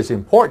order is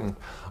important,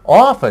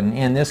 often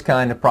in this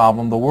kind of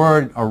problem the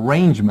word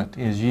arrangement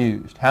is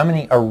used. How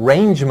many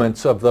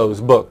arrangements of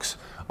those books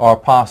are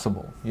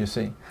possible, you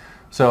see?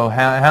 So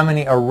how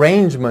many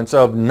arrangements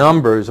of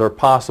numbers are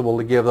possible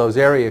to give those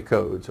area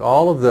codes?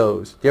 All of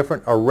those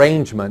different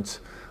arrangements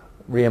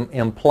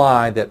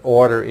imply that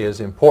order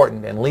is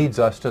important and leads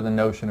us to the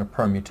notion of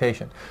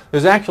permutation.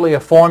 There's actually a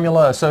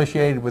formula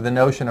associated with the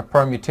notion of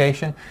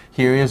permutation.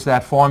 Here is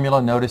that formula.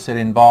 Notice it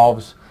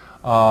involves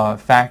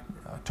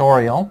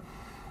factorial.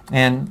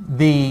 And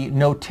the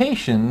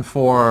notation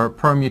for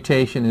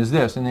permutation is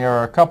this, and there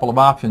are a couple of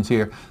options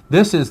here.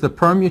 This is the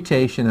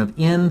permutation of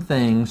n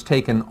things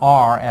taken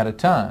r at a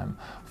time.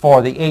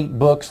 For the 8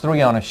 books,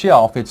 3 on a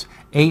shelf, it's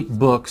 8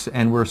 books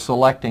and we're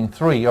selecting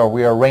 3, or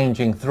we're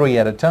arranging 3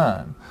 at a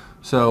time.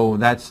 So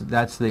that's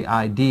the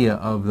idea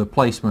of the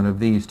placement of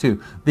these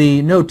two.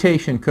 The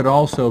notation could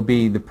also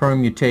be the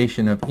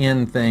permutation of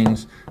n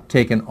things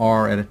taken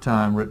r at a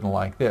time, written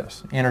like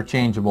this.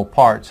 Interchangeable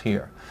parts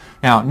here.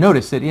 Now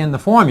notice that in the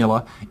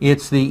formula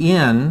it's the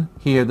n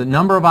here, the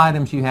number of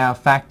items you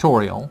have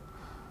factorial,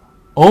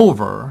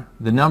 over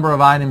the number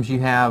of items you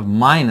have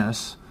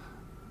minus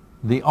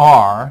the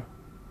r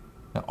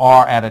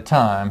at a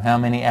time. How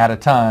many at a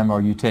time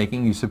are you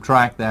taking? You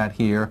subtract that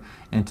here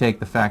and take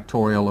the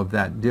factorial of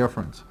that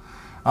difference.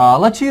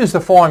 Let's use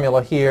the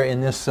formula here in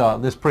this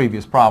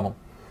previous problem.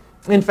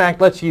 In fact,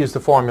 let's use the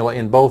formula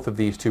in both of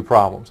these two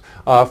problems.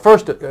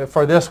 First,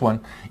 for this one,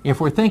 if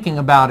we're thinking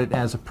about it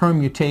as a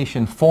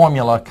permutation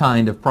formula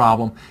kind of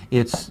problem,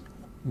 it's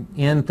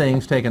n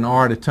things taken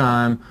r at a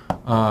time.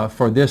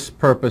 For this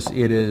purpose,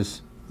 it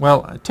is,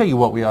 well, I'll tell you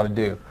what we ought to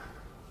do.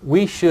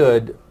 We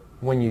should,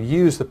 when you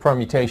use the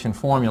permutation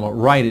formula,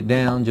 write it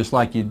down just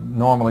like you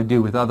normally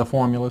do with other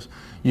formulas.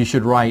 You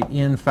should write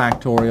n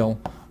factorial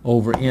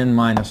over n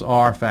minus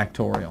r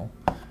factorial.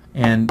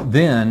 And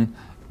then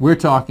we're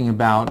talking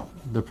about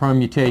the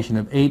permutation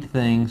of 8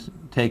 things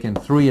taken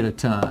 3 at a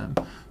time.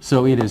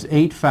 So it is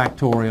 8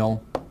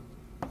 factorial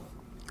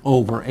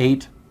over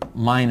 8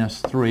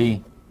 minus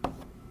 3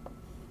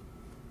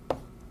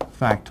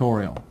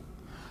 factorial.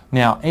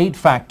 Now 8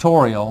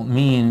 factorial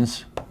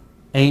means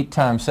 8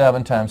 times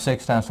 7 times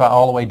 6 times 5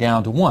 all the way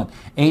down to 1.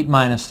 8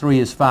 minus 3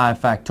 is 5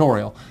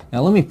 factorial.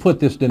 Now let me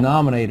put this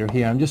denominator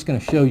here. I'm just going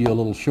to show you a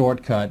little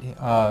shortcut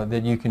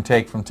that you can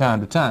take from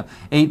time to time.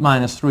 8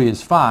 minus 3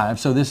 is 5,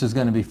 so this is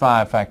going to be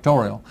 5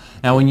 factorial.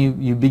 Now when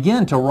you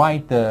begin to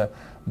write the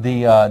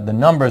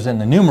numbers in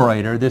the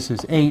numerator, this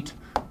is 8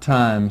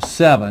 times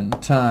 7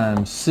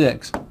 times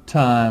 6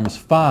 times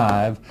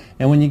 5,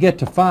 and when you get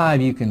to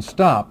 5 you can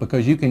stop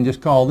because you can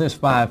just call this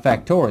 5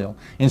 factorial.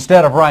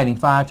 Instead of writing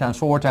 5 times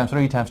 4 times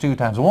 3 times 2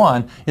 times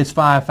 1, it's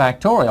 5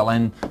 factorial,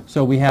 and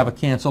so we have a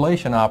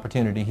cancellation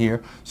opportunity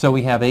here. So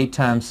we have 8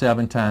 times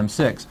 7 times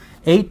 6.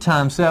 8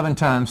 times 7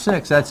 times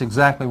 6, that's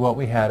exactly what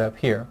we had up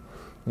here.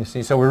 You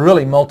see, so we're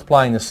really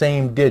multiplying the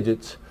same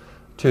digits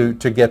to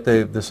get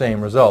the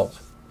same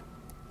results.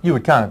 You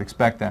would kind of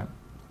expect that.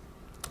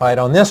 All right,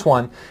 on this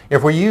one,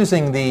 if we're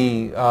using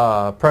the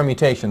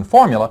permutation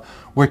formula,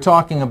 we're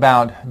talking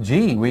about,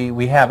 gee,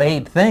 we have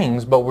 8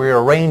 things, but we're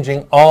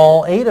arranging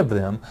all 8 of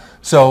them.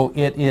 So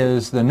it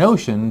is the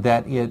notion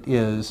that it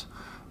is,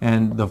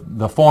 and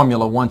the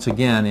formula once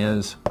again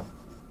is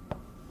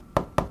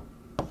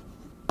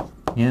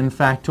n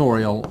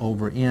factorial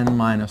over n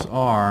minus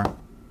r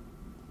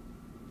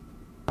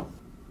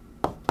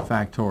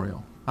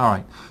factorial. All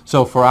right,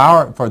 so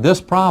for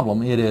this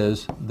problem, it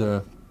is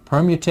the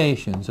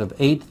permutations of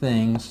 8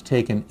 things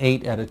taken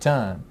 8 at a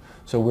time.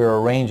 So we're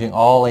arranging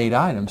all 8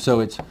 items. So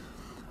it's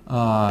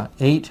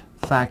 8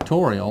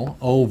 factorial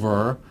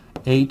over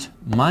 8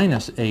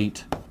 minus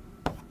 8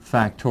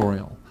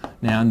 factorial.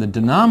 Now in the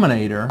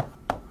denominator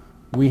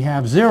we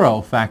have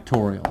 0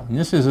 factorial. And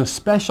this is a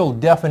special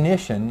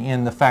definition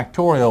in the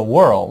factorial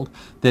world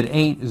that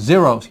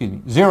 0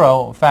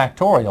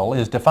 factorial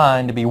is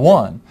defined to be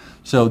 1.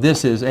 So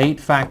this is 8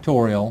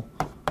 factorial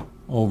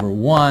over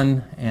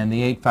 1, and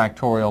the 8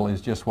 factorial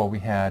is just what we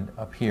had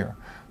up here.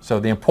 So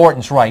the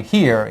importance right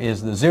here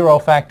is the 0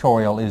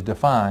 factorial is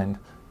defined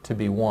to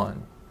be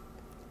 1.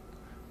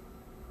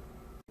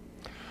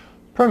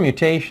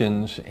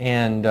 Permutations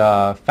and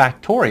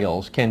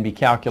factorials can be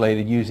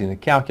calculated using the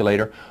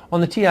calculator. On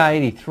the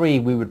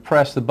TI-83 we would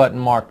press the button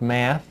marked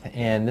Math,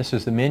 and this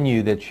is the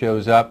menu that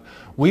shows up.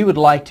 We would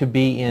like to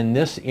be in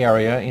this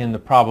area, in the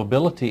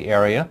probability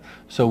area,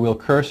 so we'll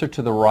cursor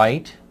to the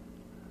right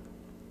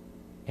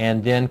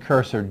and then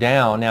cursor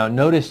down. Now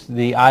notice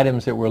the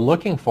items that we're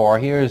looking for.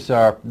 Here's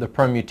the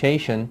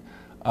permutation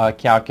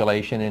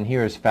calculation, and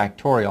here's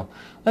factorial.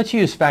 Let's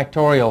use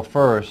factorial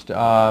first.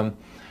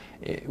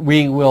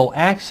 We will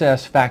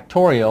access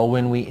factorial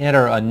when we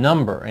enter a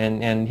number,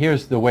 and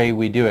here's the way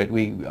we do it.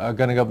 We are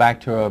going to go back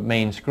to a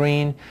main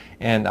screen,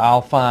 and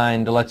I'll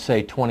find, let's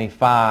say,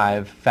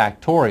 25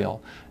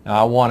 factorial.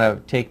 Now I want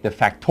to take the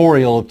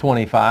factorial of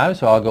 25,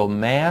 so I'll go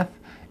Math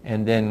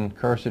and then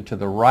cursor to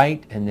the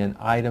right, and then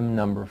item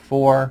number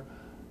 4,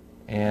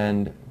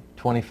 and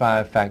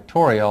 25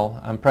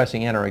 factorial, I'm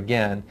pressing enter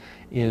again,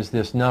 is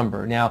this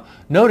number. Now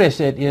notice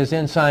it is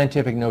in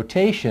scientific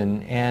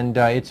notation, and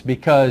it's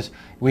because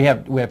we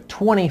have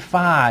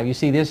 25. You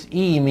see, this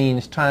E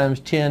means times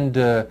 10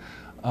 to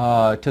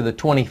the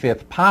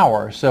 25th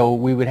power, so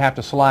we would have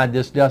to slide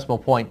this decimal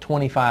point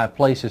 25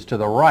 places to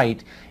the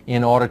right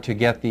in order to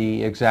get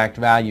the exact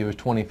value of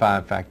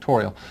 25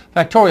 factorial.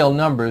 Factorial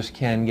numbers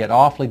can get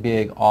awfully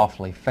big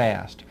awfully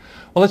fast.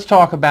 Well, let's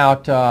talk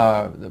about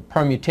the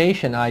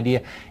permutation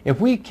idea. If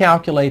we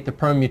calculate the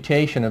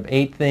permutation of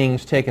 8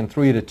 things taken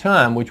 3 at a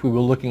time, which we were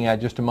looking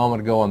at just a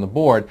moment ago on the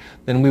board,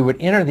 then we would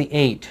enter the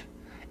 8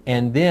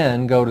 and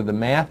then go to the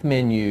Math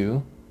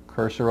menu,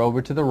 cursor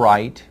over to the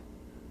right,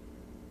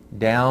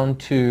 down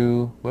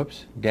to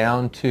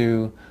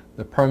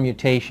the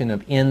permutation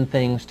of n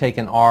things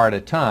taken r at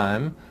a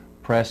time,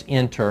 press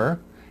enter,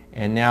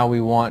 and now we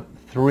want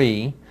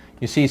 3.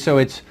 You see, so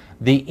it's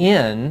the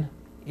n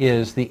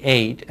is the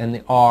 8 and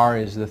the r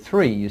is the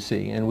 3, you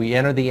see, and we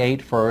enter the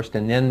 8 first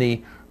and then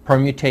the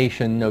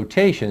permutation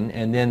notation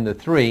and then the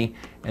 3,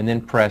 and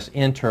then press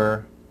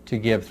enter to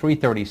give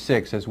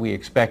 336 as we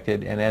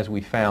expected and as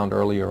we found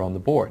earlier on the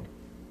board.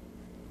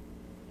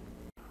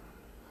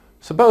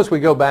 Suppose we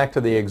go back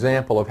to the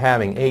example of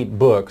having 8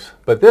 books,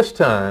 but this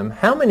time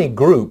how many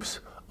groups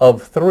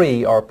of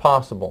 3 are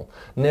possible?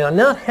 Now,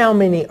 not how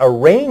many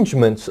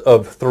arrangements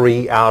of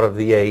 3 out of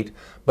the 8,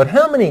 but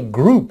how many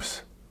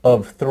groups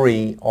of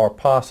 3 are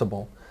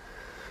possible.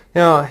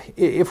 Now,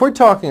 if we're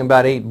talking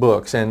about 8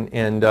 books, and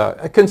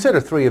consider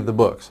 3 of the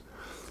books.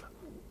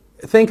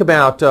 Think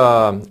about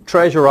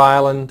Treasure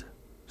Island,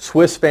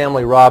 Swiss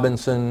Family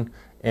Robinson,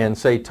 and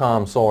say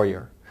Tom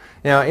Sawyer.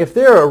 Now, if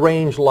they're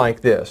arranged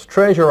like this,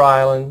 Treasure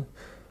Island,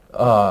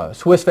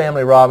 Swiss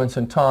Family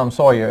Robinson, Tom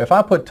Sawyer, if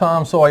I put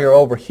Tom Sawyer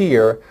over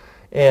here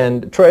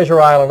and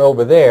Treasure Island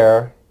over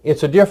there,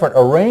 it's a different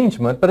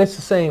arrangement, but it's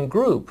the same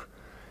group.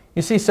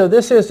 You see, so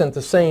this isn't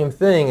the same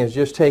thing as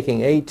just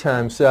taking 8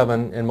 times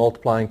 7 and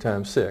multiplying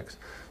times 6.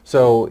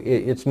 So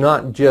it's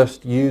not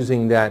just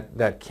using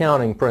that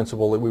counting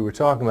principle that we were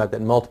talking about,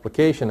 that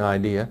multiplication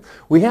idea.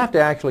 We have to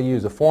actually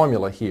use a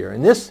formula here.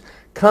 And this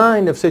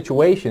kind of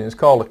situation is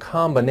called a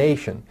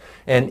combination.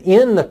 And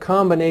in the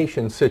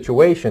combination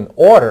situation,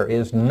 order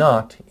is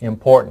not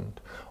important.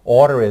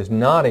 Order is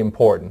not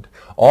important.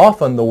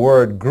 Often the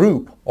word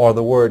group or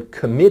the word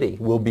committee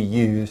will be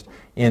used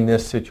in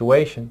this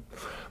situation.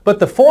 But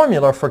the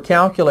formula for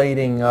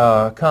calculating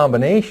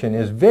combination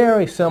is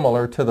very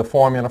similar to the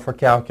formula for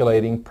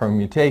calculating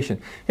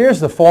permutation. Here's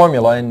the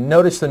formula, and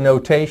notice the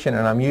notation,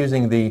 and I'm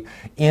using the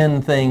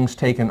n things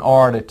taken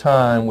r at a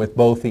time with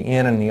both the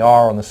n and the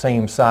r on the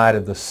same side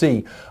of the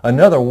c.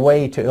 Another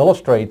way to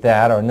illustrate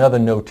that, or another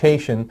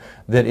notation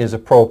that is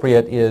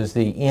appropriate, is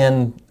the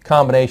n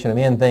combination of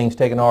n things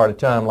taken r at a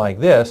time like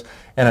this.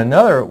 And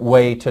another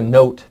way to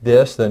note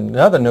this,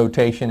 another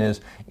notation, is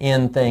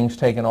n things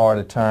taken r at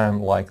a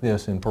time like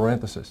this in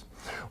parentheses.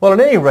 Well, at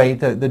any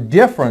rate, the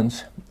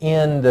difference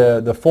in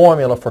the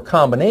formula for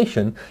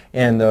combination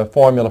and the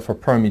formula for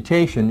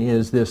permutation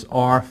is this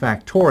r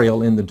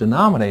factorial in the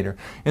denominator.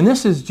 And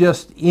this is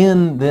just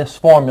in this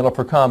formula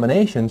for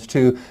combinations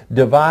to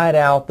divide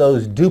out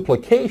those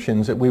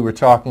duplications that we were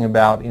talking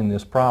about in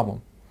this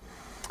problem.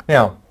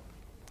 Now,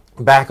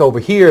 back over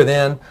here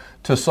then,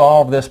 to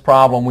solve this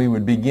problem, we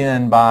would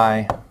begin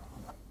by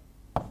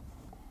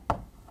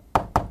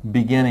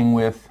beginning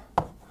with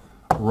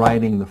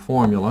writing the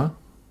formula,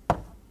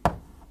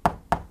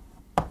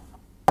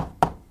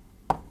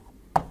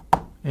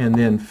 and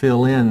then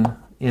fill in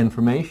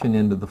information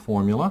into the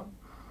formula.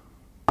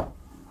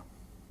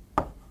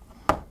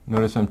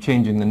 Notice I'm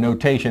changing the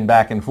notation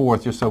back and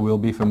forth just so we'll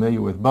be familiar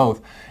with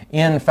both.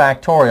 N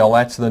factorial,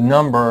 that's the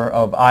number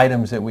of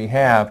items that we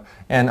have.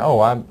 And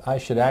I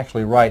should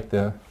actually write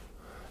the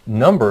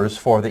numbers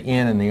for the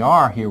n and the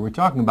r here. We're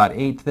talking about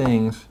 8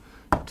 things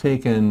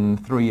taken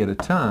 3 at a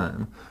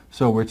time.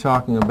 So we're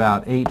talking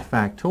about 8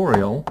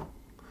 factorial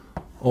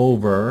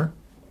over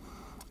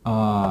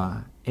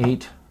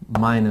 8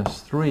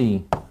 minus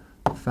 3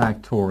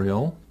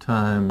 factorial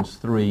times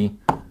 3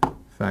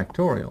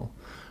 factorial.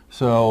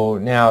 So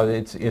now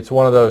it's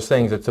one of those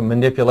things, it's a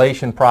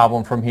manipulation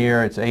problem from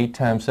here. It's 8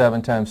 times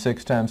 7 times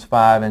 6 times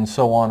 5 and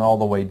so on all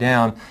the way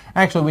down.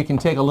 Actually, we can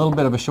take a little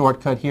bit of a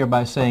shortcut here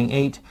by saying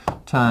 8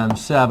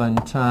 times 7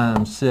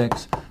 times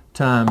 6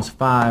 times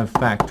 5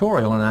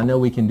 factorial. And I know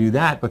we can do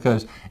that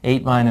because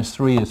 8 minus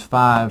 3 is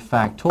 5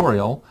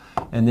 factorial.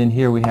 And then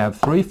here we have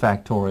 3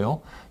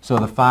 factorial. So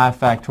the 5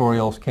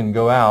 factorials can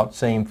go out,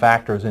 same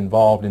factors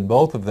involved in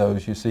both of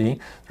those, you see.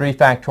 3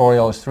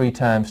 factorial is 3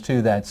 times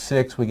 2, that's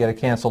 6. We get a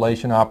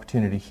cancellation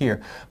opportunity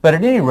here. But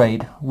at any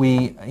rate,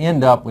 we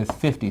end up with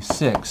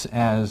 56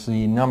 as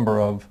the number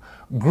of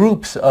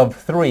groups of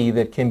 3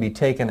 that can be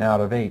taken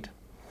out of 8.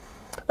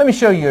 Let me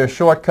show you a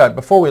shortcut.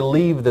 Before we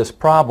leave this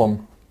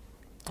problem,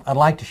 I'd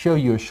like to show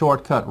you a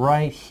shortcut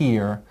right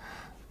here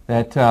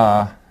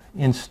that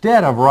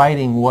instead of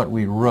writing what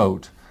we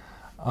wrote,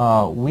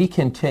 we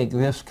can take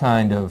this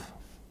kind of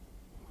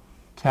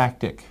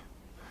tactic,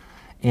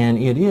 and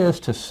it is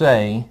to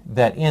say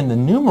that in the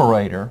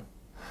numerator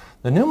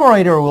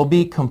will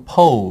be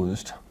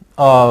composed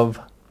of,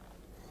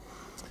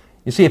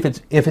 you see, if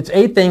it's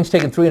 8 things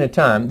taken 3 at a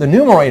time, the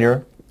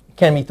numerator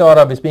can be thought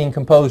of as being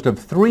composed of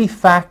 3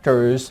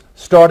 factors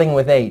starting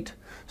with 8.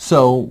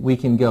 So we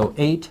can go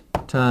 8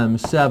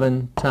 times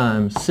 7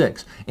 times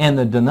 6, and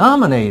the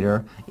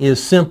denominator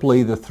is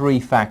simply the 3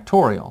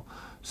 factorial.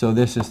 So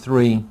this is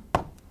 3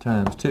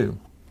 times 2.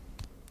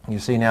 You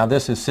see now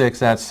this is 6,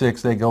 that's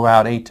 6, they go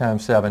out 8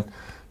 times 7,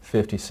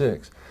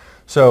 56.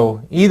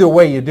 So either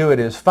way you do it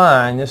is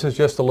fine. This is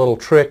just a little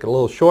trick, a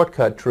little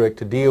shortcut trick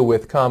to deal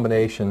with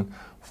combination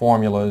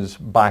formulas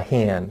by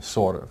hand,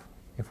 sort of,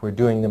 if we're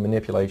doing the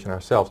manipulation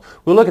ourselves.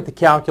 We'll look at the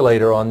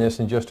calculator on this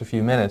in just a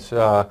few minutes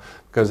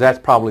because that's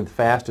probably the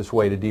fastest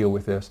way to deal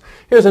with this.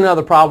 Here's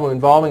another problem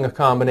involving a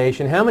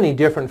combination. How many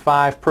different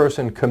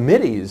 5-person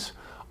committees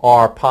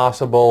are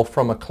possible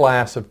from a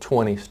class of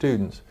 20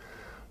 students?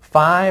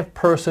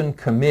 5-person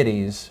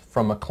committees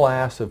from a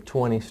class of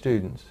 20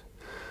 students.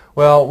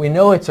 Well, we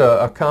know it's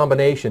a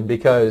combination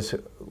because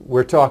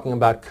we're talking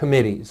about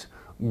committees,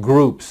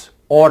 groups.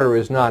 Order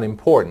is not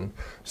important.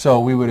 So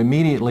we would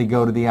immediately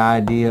go to the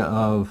idea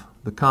of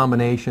the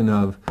combination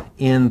of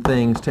n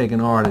things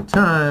taken r at a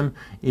time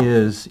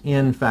is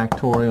n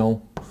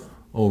factorial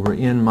over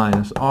n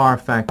minus r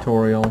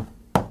factorial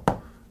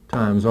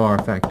times r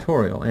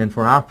factorial. And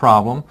for our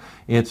problem,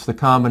 it's the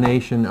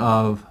combination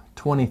of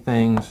 20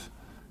 things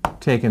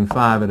taken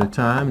 5 at a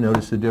time.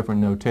 Notice the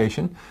different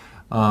notation.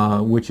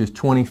 which is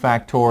 20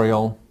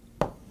 factorial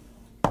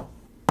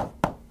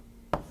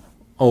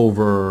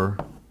over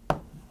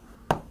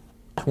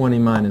 20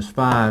 minus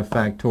 5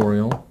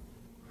 factorial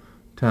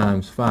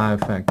times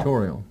 5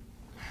 factorial.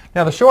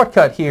 Now the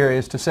shortcut here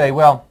is to say,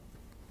 well,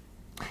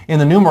 in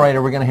the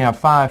numerator we're going to have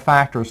 5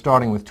 factors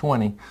starting with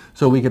 20,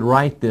 so we could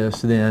write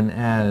this then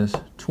as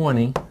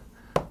 20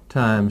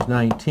 times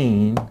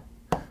 19,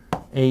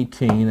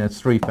 18, that's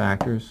 3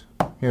 factors.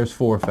 Here's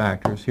 4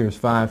 factors, here's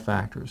 5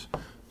 factors.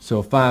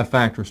 So 5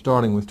 factors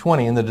starting with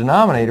 20. In the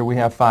denominator we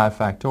have 5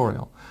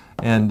 factorial.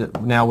 And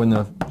now when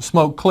the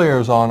smoke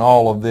clears on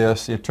all of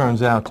this, it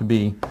turns out to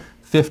be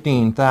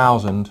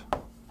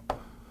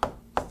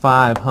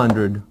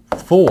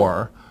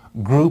 15,504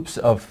 groups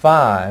of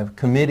 5,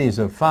 committees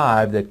of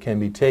 5 that can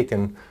be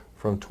taken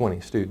from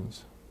 20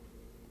 students.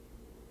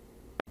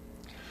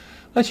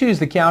 Let's use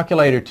the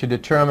calculator to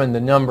determine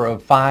the number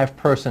of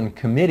 5-person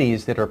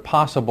committees that are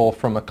possible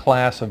from a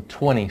class of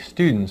 20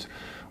 students.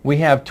 We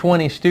have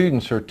 20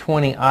 students or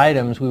 20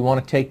 items. We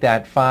want to take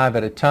that 5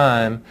 at a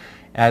time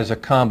as a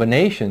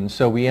combination.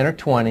 So we enter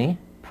 20,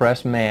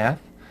 press math,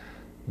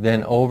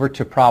 then over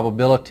to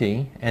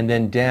probability, and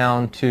then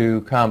down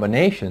to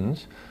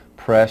combinations,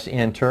 press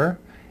enter,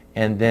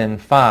 and then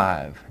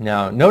 5.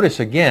 Now notice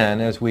again,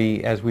 as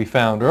we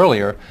found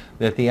earlier,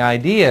 that the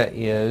idea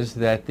is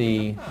that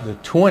the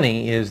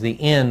 20 is the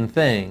in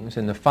things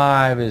and the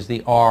 5 is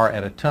the are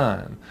at a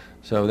time.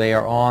 So they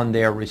are on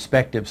their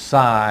respective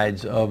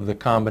sides of the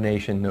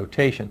combination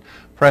notation.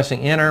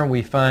 Pressing enter,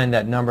 we find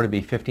that number to be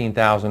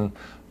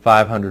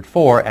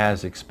 15,504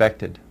 as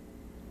expected.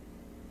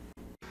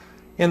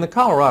 In the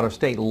Colorado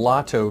State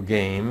Lotto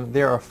game,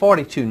 there are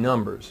 42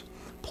 numbers.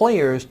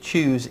 Players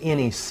choose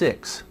any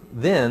 6.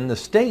 Then the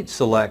state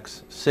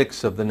selects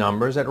 6 of the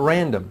numbers at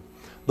random.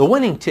 The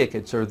winning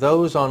tickets are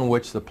those on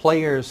which the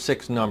player's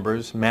 6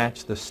 numbers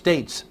match the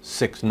state's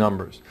 6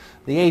 numbers.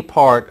 The A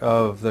part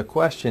of the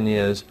question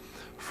is,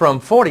 from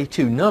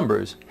 42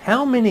 numbers,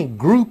 how many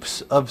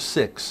groups of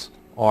 6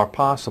 are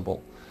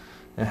possible?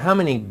 And how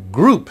many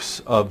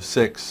groups of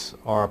 6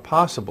 are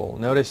possible?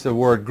 Notice the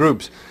word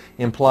groups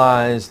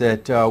implies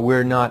that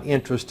we're not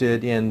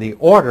interested in the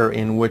order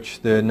in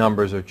which the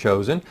numbers are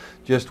chosen,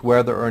 just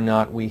whether or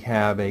not we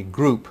have a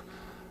group,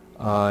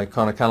 kind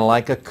of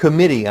like a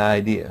committee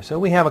idea. So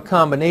we have a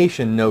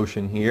combination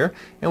notion here,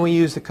 and we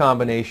use the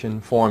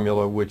combination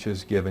formula which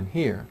is given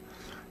here.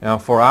 Now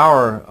for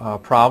our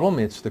problem,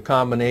 it's the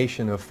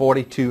combination of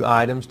 42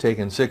 items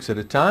taken 6 at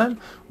a time,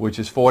 which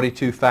is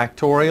 42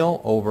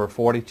 factorial over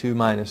 42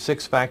 minus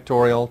 6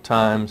 factorial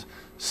times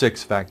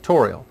 6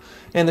 factorial.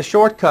 And the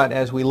shortcut,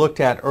 as we looked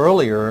at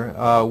earlier,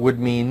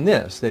 would mean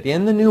this, that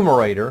in the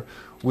numerator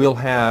we'll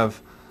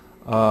have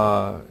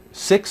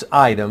 6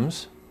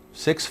 items,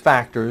 6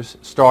 factors,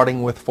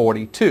 starting with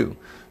 42.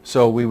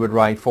 So we would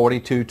write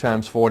 42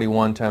 times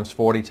 41 times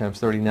 40 times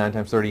 39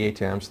 times 38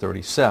 times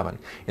 37.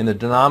 In the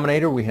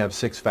denominator we have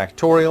 6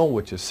 factorial,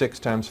 which is 6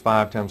 times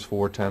 5 times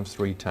 4 times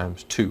 3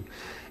 times 2.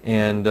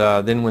 And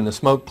then when the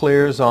smoke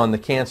clears on the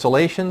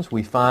cancellations,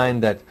 we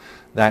find that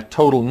that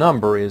total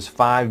number is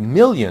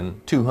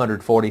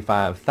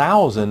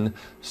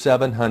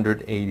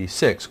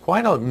 5,245,786.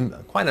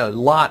 Quite a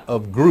lot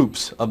of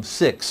groups of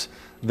 6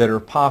 that are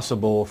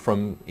possible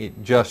from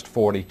just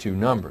 42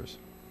 numbers.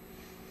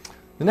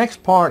 The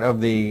next part of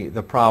the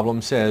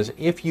problem says,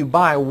 if you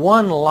buy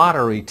one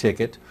lottery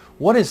ticket,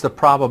 what is the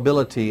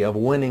probability of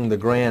winning the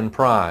grand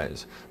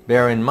prize?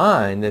 Bear in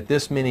mind that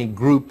this many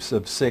groups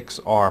of 6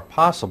 are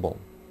possible.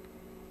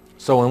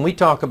 So when we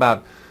talk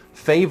about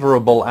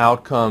favorable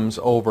outcomes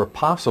over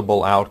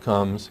possible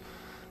outcomes,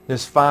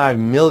 this 5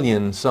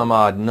 million some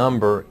odd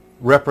number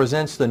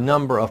represents the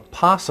number of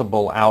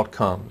possible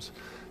outcomes.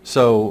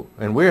 So,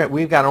 and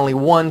we've got only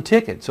one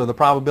ticket, so the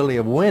probability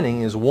of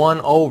winning is 1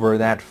 over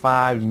that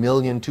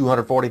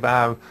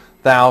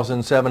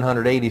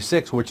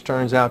 5,245,786, which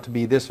turns out to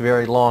be this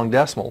very long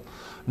decimal.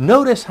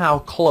 Notice how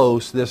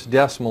close this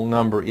decimal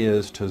number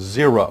is to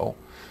 0.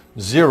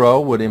 0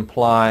 would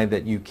imply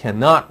that you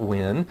cannot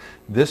win.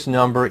 This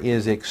number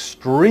is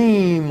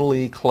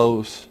extremely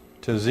close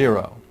to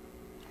 0.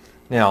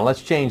 Now,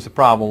 let's change the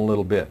problem a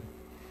little bit.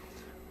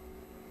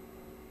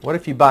 What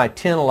if you buy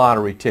 10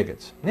 lottery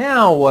tickets?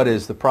 Now what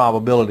is the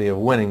probability of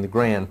winning the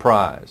grand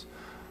prize?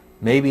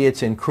 Maybe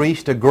it's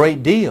increased a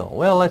great deal.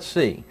 Well, let's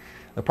see.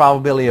 The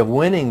probability of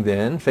winning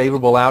then,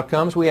 favorable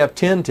outcomes, we have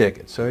 10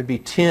 tickets. So it'd be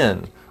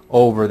 10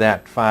 over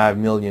that 5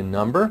 million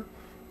number.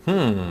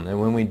 And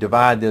when we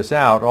divide this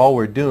out, all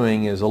we're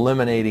doing is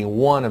eliminating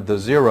one of the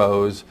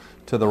zeros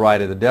to the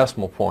right of the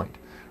decimal point. It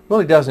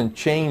really doesn't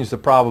change the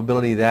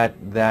probability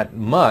that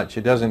much.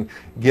 It doesn't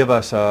give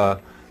us the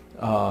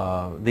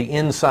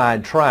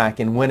inside track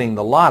in winning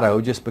the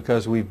lotto just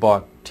because we've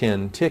bought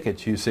 10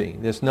 tickets, you see.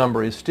 This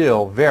number is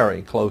still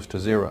very close to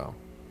 0.